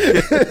a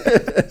bucket.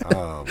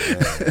 Oh man,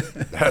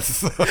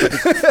 that's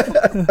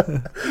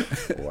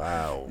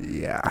wow.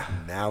 Yeah.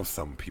 Now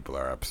some people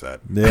are upset.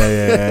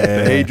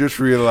 Yeah. They just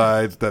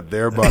realized that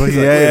they're buckets.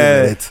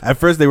 Yeah. At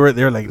first they were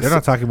like, they're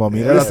not talking about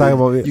me. They're not talking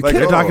about me.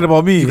 They're talking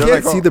about me. You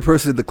can't see the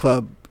person in the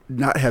club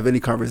not have any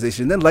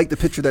conversation, then like the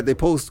picture that they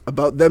post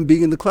about them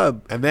being in the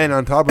club, and then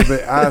on top of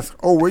it ask,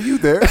 "Oh, were you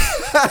there?"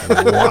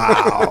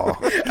 Wow.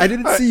 I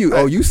didn't see you.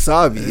 Oh, you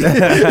saw me.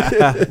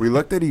 We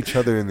looked at each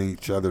other in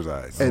each other's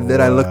eyes, and then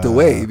I looked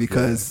away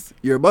because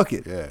you're a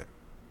bucket. Yeah.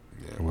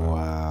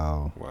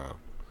 Wow.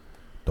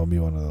 Don't be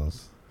one of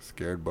those.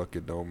 Scared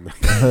bucket don't make.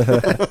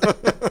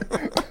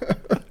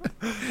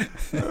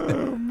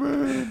 Oh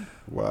man.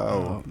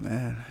 Wow. Oh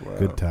man. Wow.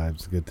 Good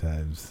times.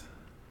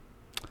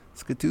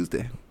 It's a good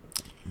Tuesday.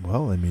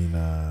 Well, I mean,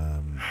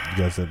 you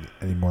guys have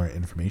any more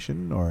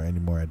information or any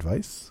more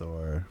advice,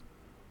 or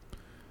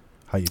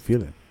how you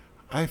feeling?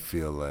 I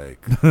feel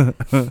like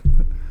the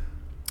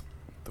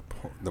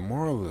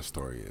moral of the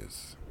story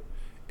is,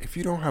 if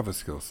you don't have a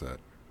skill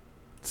set,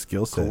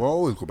 we'll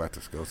always go back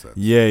to skill sets.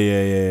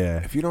 Yeah.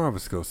 If you don't have a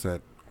skill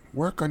set,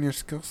 work on your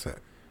skill set.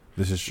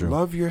 This is true.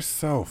 Love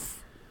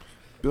yourself.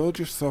 Build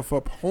yourself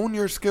up. Hone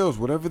your skills,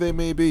 whatever they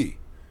may be,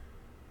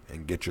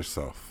 and get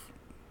yourself.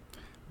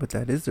 But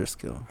that is their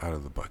skill. Out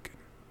of the bucket.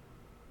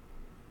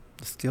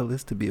 The skill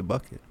is to be a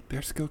bucket.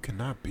 Their skill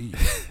cannot be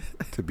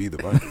to be the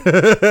bucket.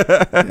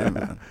 Yeah,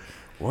 man.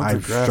 Once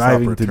I'm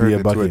striving to be a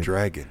bucket. Into a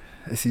dragon.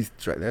 They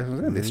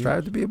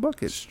strive to be a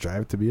bucket.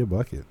 Strive to be a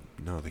bucket.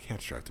 No, they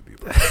can't strive to be a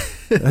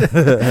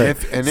bucket.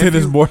 Sin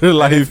is more than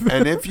life.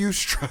 And if you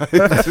strive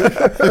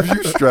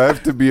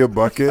to be a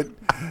bucket,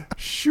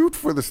 shoot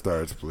for the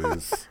stars,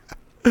 please.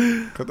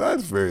 Because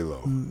that's very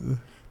low.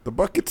 The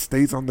bucket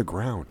stays on the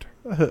ground.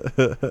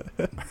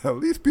 At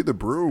least be the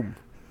broom.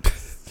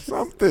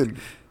 Something.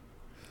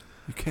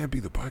 You can't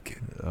be the bucket.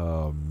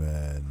 Oh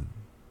man.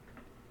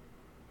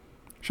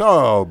 Shout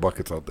out all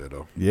buckets out there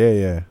though.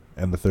 Yeah.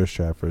 And the thirst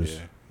trappers.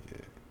 Yeah.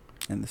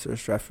 And the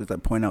thirst trappers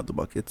that point out the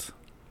buckets.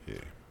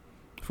 Yeah.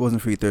 If it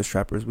wasn't for you thirst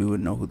trappers, we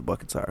wouldn't know who the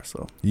buckets are.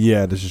 So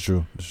yeah, this is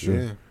true.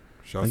 Yeah.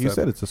 Like you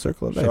said, it's a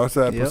circle of life. Shout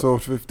out to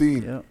episode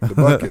 15. Yep. The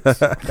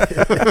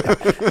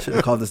buckets. Should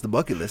have called this the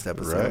bucket list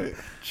episode. Right.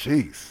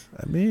 Jeez.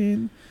 I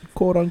mean,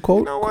 quote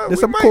unquote. You know what?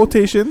 There's some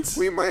quotations.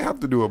 We might have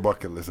to do a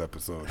bucket list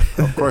episode.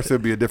 Of course,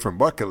 it'd be a different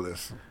bucket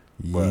list.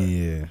 But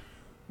yeah.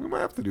 we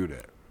might have to do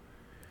that.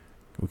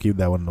 We'll keep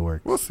that one in the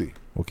works. We'll see.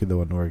 We'll keep that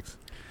one in the works.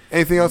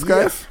 Anything else,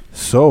 guys?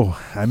 So,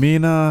 I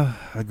mean,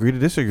 agree to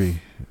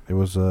disagree. It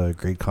was a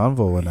great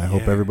convo, and I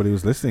hope everybody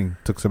was listening.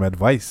 Took some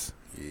advice.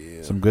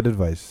 Yeah. Some good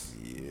advice.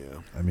 Yeah.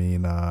 I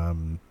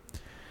mean,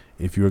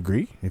 if you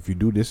agree, if you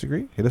do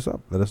disagree, hit us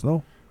up. Let us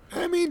know.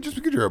 I mean, just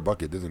because you're a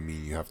bucket doesn't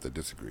mean you have to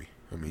disagree.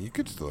 I mean, you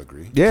could still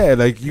agree. Yeah,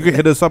 like you can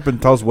hit us up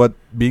and tell us what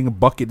being a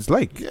bucket is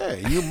like. Yeah,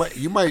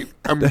 you might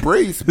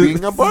embrace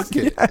being a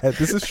bucket. Yeah,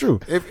 this is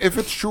true. If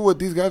it's true what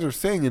these guys are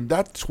saying and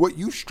that's what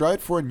you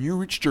strive for and you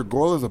reached your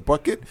goal as a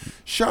bucket,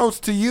 shouts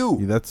to you.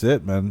 Yeah, that's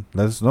it, man.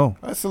 Let us know.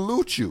 I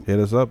salute you. Hit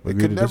us up. It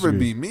could never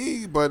be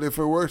me, but if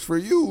it works for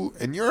you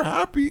and you're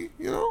happy,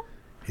 you know.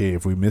 Hey,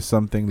 if we miss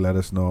something, let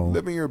us know.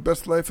 Living your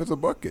best life as a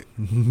bucket.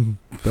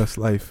 Best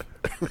life.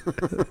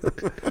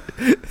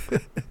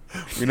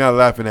 We're not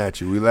laughing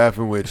at you. We're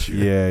laughing with you.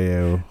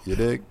 Yeah. You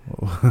dig?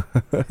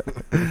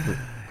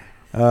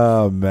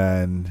 Oh,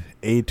 man.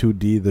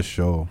 A2D, the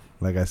show.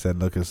 Like I said,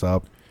 look us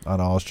up on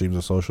all streams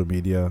of social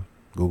media.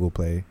 Google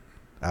Play,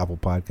 Apple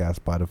Podcasts,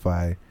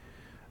 Spotify,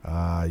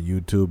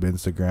 YouTube,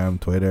 Instagram,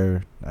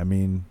 Twitter. I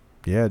mean,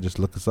 yeah, just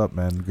look us up,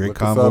 man. Great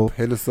convo.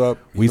 Hit us up.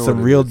 We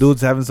some real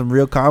dudes having some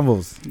real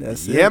convos.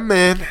 That's it. Yeah,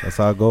 man. That's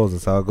how it goes.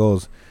 You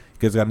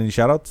guys got any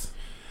shout-outs?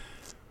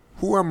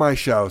 Who are my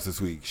shout-outs this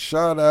week?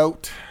 Shout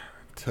out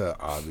to,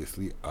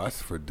 obviously,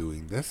 us for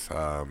doing this.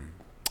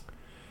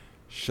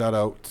 Shout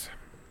out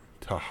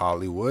to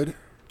Hollywood.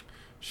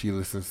 She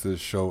listens to the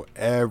show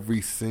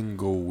every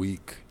single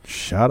week.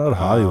 Shout out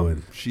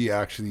Hollywood. She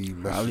actually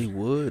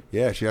Hollywood.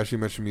 Yeah, she actually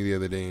messaged me the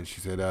other day and she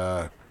said,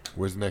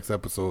 "Where's the next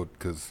episode?"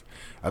 Because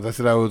as I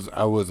said, I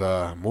was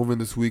moving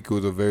this week. It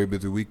was a very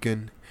busy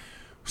weekend.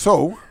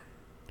 So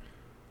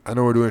I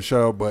know we're doing a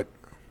shout out, but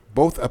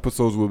both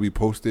episodes will be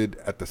posted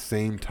at the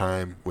same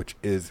time, which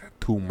is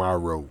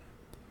tomorrow.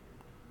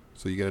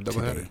 So you get a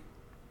double header.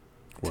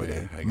 Well,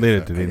 Today. yeah, I guess Later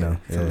that- today now.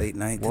 It's a late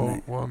night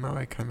tonight. Well, now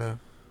I kind of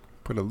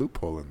put a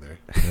loophole in there.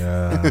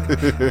 Yeah.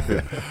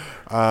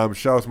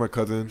 Shout out to my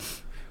cousin,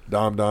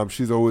 Dom.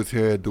 She's always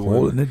here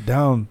Holding it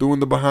down. doing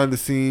the behind the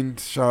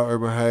scenes. Shout out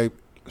Urban Hype.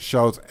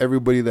 Shout out to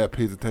everybody that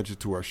pays attention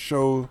to our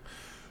show.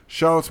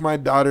 Shout out to my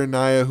daughter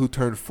Naya, who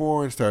turned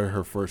 4 and started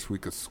her first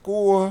week of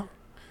school.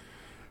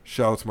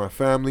 Shout out to my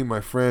family,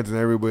 my friends, and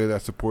everybody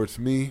that supports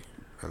me.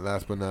 And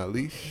last but not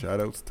least, shout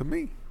outs to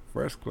me,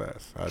 First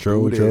Class.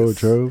 True.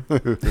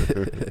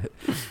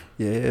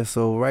 Yeah,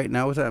 so right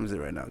now, what time is it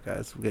right now,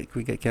 guys?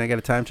 Can I get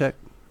a time check?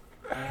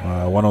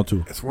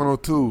 102. It's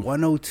 102.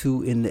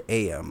 1:02 in the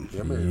AM.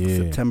 Yeah, man. Yeah.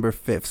 September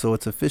 5th. So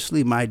it's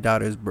officially my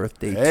daughter's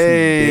birthday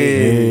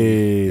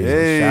Hey.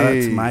 today. Shout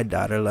out to my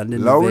daughter,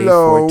 London Lolo.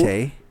 Neve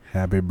Forte.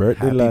 Happy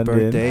birthday, Happy London.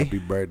 birthday. Happy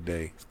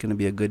birthday. It's going to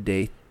be a good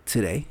day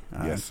today.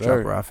 Yes, Drop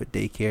sir. her off at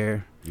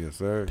daycare. Yes,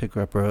 sir. Pick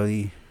her up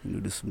early.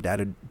 Do some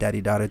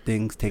daddy-daughter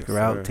things. Take Yes, her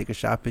out. sir. Take her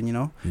shopping, Yeah,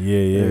 Let her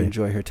yeah.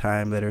 enjoy her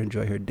time. Let her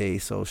enjoy her day.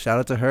 So shout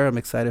out to her. I'm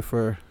excited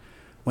for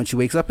when she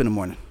wakes up in the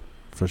morning.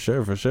 For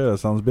sure. That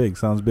sounds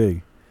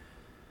big.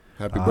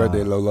 Happy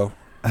birthday, Lolo.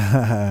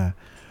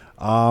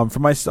 For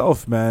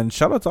myself, man,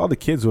 shout out to all the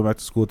kids who went back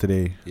to school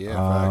today. Yeah,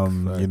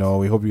 facts. You know,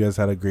 we hope you guys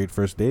had a great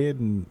first day,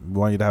 and we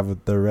want you to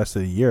have the rest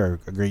of the year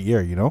a great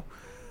year.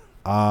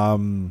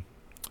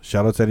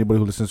 Shout out to anybody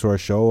who listens to our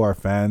show, our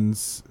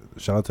fans.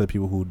 Shout out to the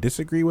people who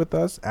disagree with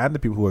us and the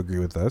people who agree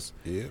with us.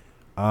 Yeah.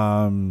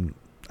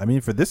 I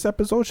mean, for this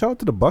episode, shout out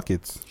to the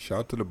buckets. Shout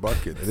out to the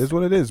buckets. It is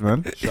what it is,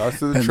 man. Shout out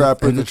to the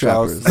trappers and shout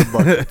out to the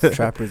buckets.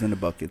 Trappers and the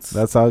buckets.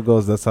 That's how it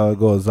goes.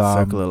 Circle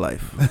of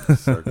life.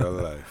 Circle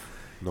of life.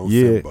 No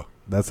Yeah. Simba.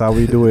 That's how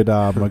we do it.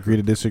 Agree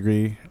to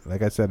disagree.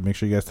 Like I said, make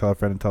sure you guys tell a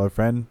friend and tell a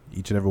friend.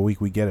 Each and every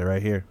week we get it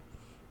right here.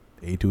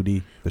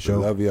 A2D, the show.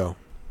 We love y'all.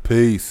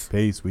 Peace.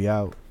 We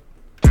out.